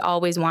she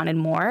always wanted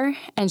more.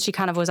 And she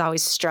kind of was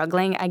always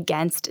struggling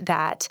against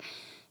that,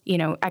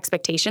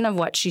 expectation of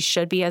what she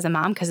should be as a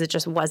mom because it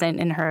just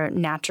wasn't in her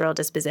natural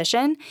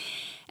disposition.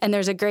 And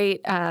there's a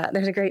great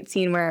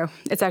scene where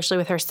it's actually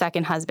with her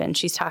second husband.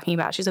 She's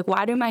like,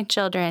 why do my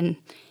children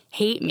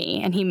hate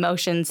me? And he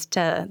motions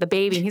to the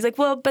baby. And he's like,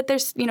 well, but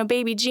there's,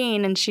 baby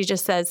Jean. And she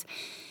just says,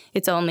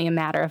 it's only a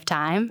matter of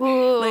time.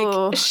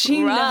 Ooh,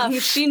 she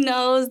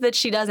knows that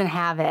she doesn't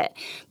have it,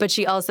 but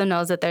she also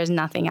knows that there's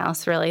nothing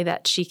else really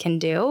that she can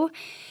do.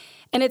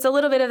 And it's a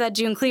little bit of that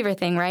June Cleaver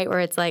thing, right?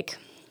 Where it's like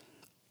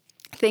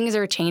things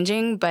are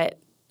changing, but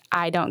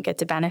I don't get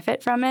to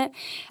benefit from it.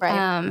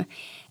 Right.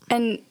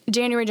 And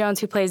January Jones,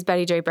 who plays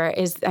Betty Draper,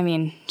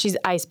 she's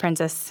Ice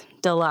Princess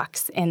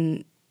Deluxe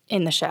in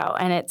the show.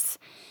 And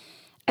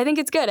I think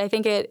it's good. I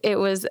think it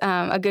was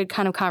a good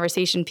kind of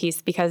conversation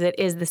piece because it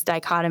is this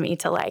dichotomy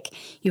to, like,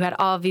 you had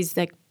all of these,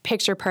 like,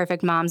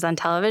 picture-perfect moms on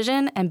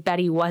television, and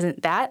Betty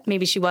wasn't that.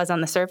 Maybe she was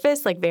on the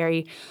surface, like,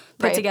 very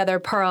put together,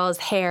 pearls,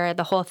 hair,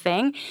 the whole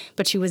thing,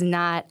 but she was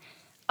not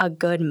a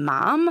good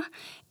mom.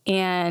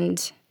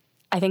 And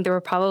I think there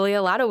were probably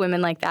a lot of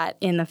women like that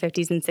in the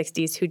 50s and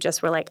 60s who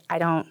just were like,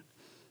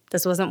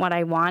 this wasn't what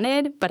I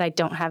wanted, but I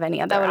don't have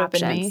any other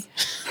options. That would have been me.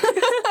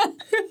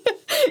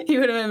 You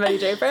would have been Betty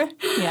Draper?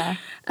 Yeah.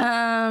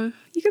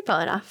 You could pull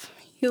it off.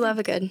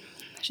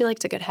 She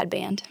liked a good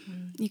headband.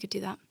 You could do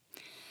that.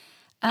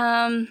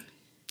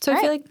 So I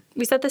feel like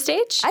we set the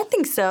stage? I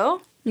think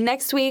so.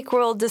 Next week,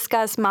 we'll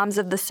discuss moms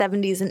of the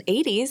 70s and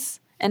 80s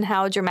and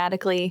how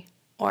dramatically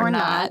or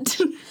not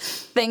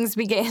things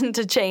began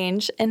to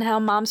change and how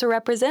moms are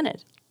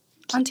represented.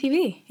 On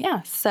TV.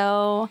 Yeah,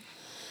 so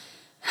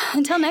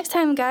until next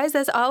time, guys,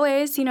 as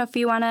always, if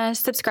you want to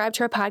subscribe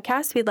to our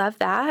podcast, we'd love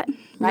that.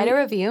 Write a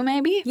review,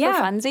 maybe, for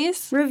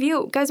funsies.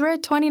 Review. Guys, we're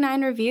at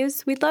 29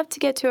 reviews. We'd love to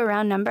get to a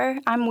round number.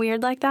 I'm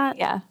weird like that.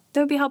 Yeah. That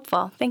would be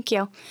helpful. Thank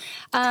you.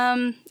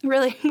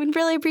 We'd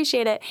really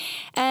appreciate it.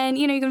 And,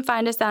 you can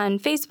find us on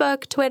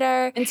Facebook,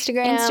 Twitter,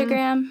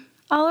 Instagram,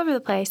 all over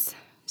the place.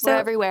 So, we're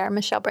everywhere.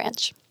 Michelle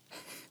Branch.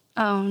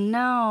 Oh,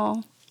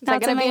 no. Is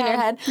that going to be in your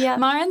head? Yeah.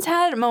 Marin's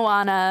had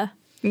Moana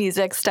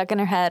music stuck in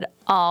her head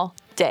all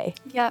day.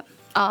 Yep.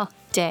 All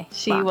day.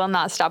 She will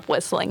not stop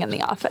whistling in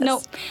the office.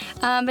 Nope.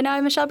 But now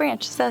I'm Michelle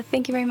Branch, so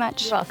thank you very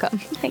much. You're welcome.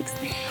 Thanks.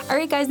 All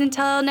right, guys,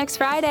 until next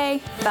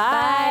Friday.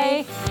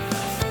 Bye.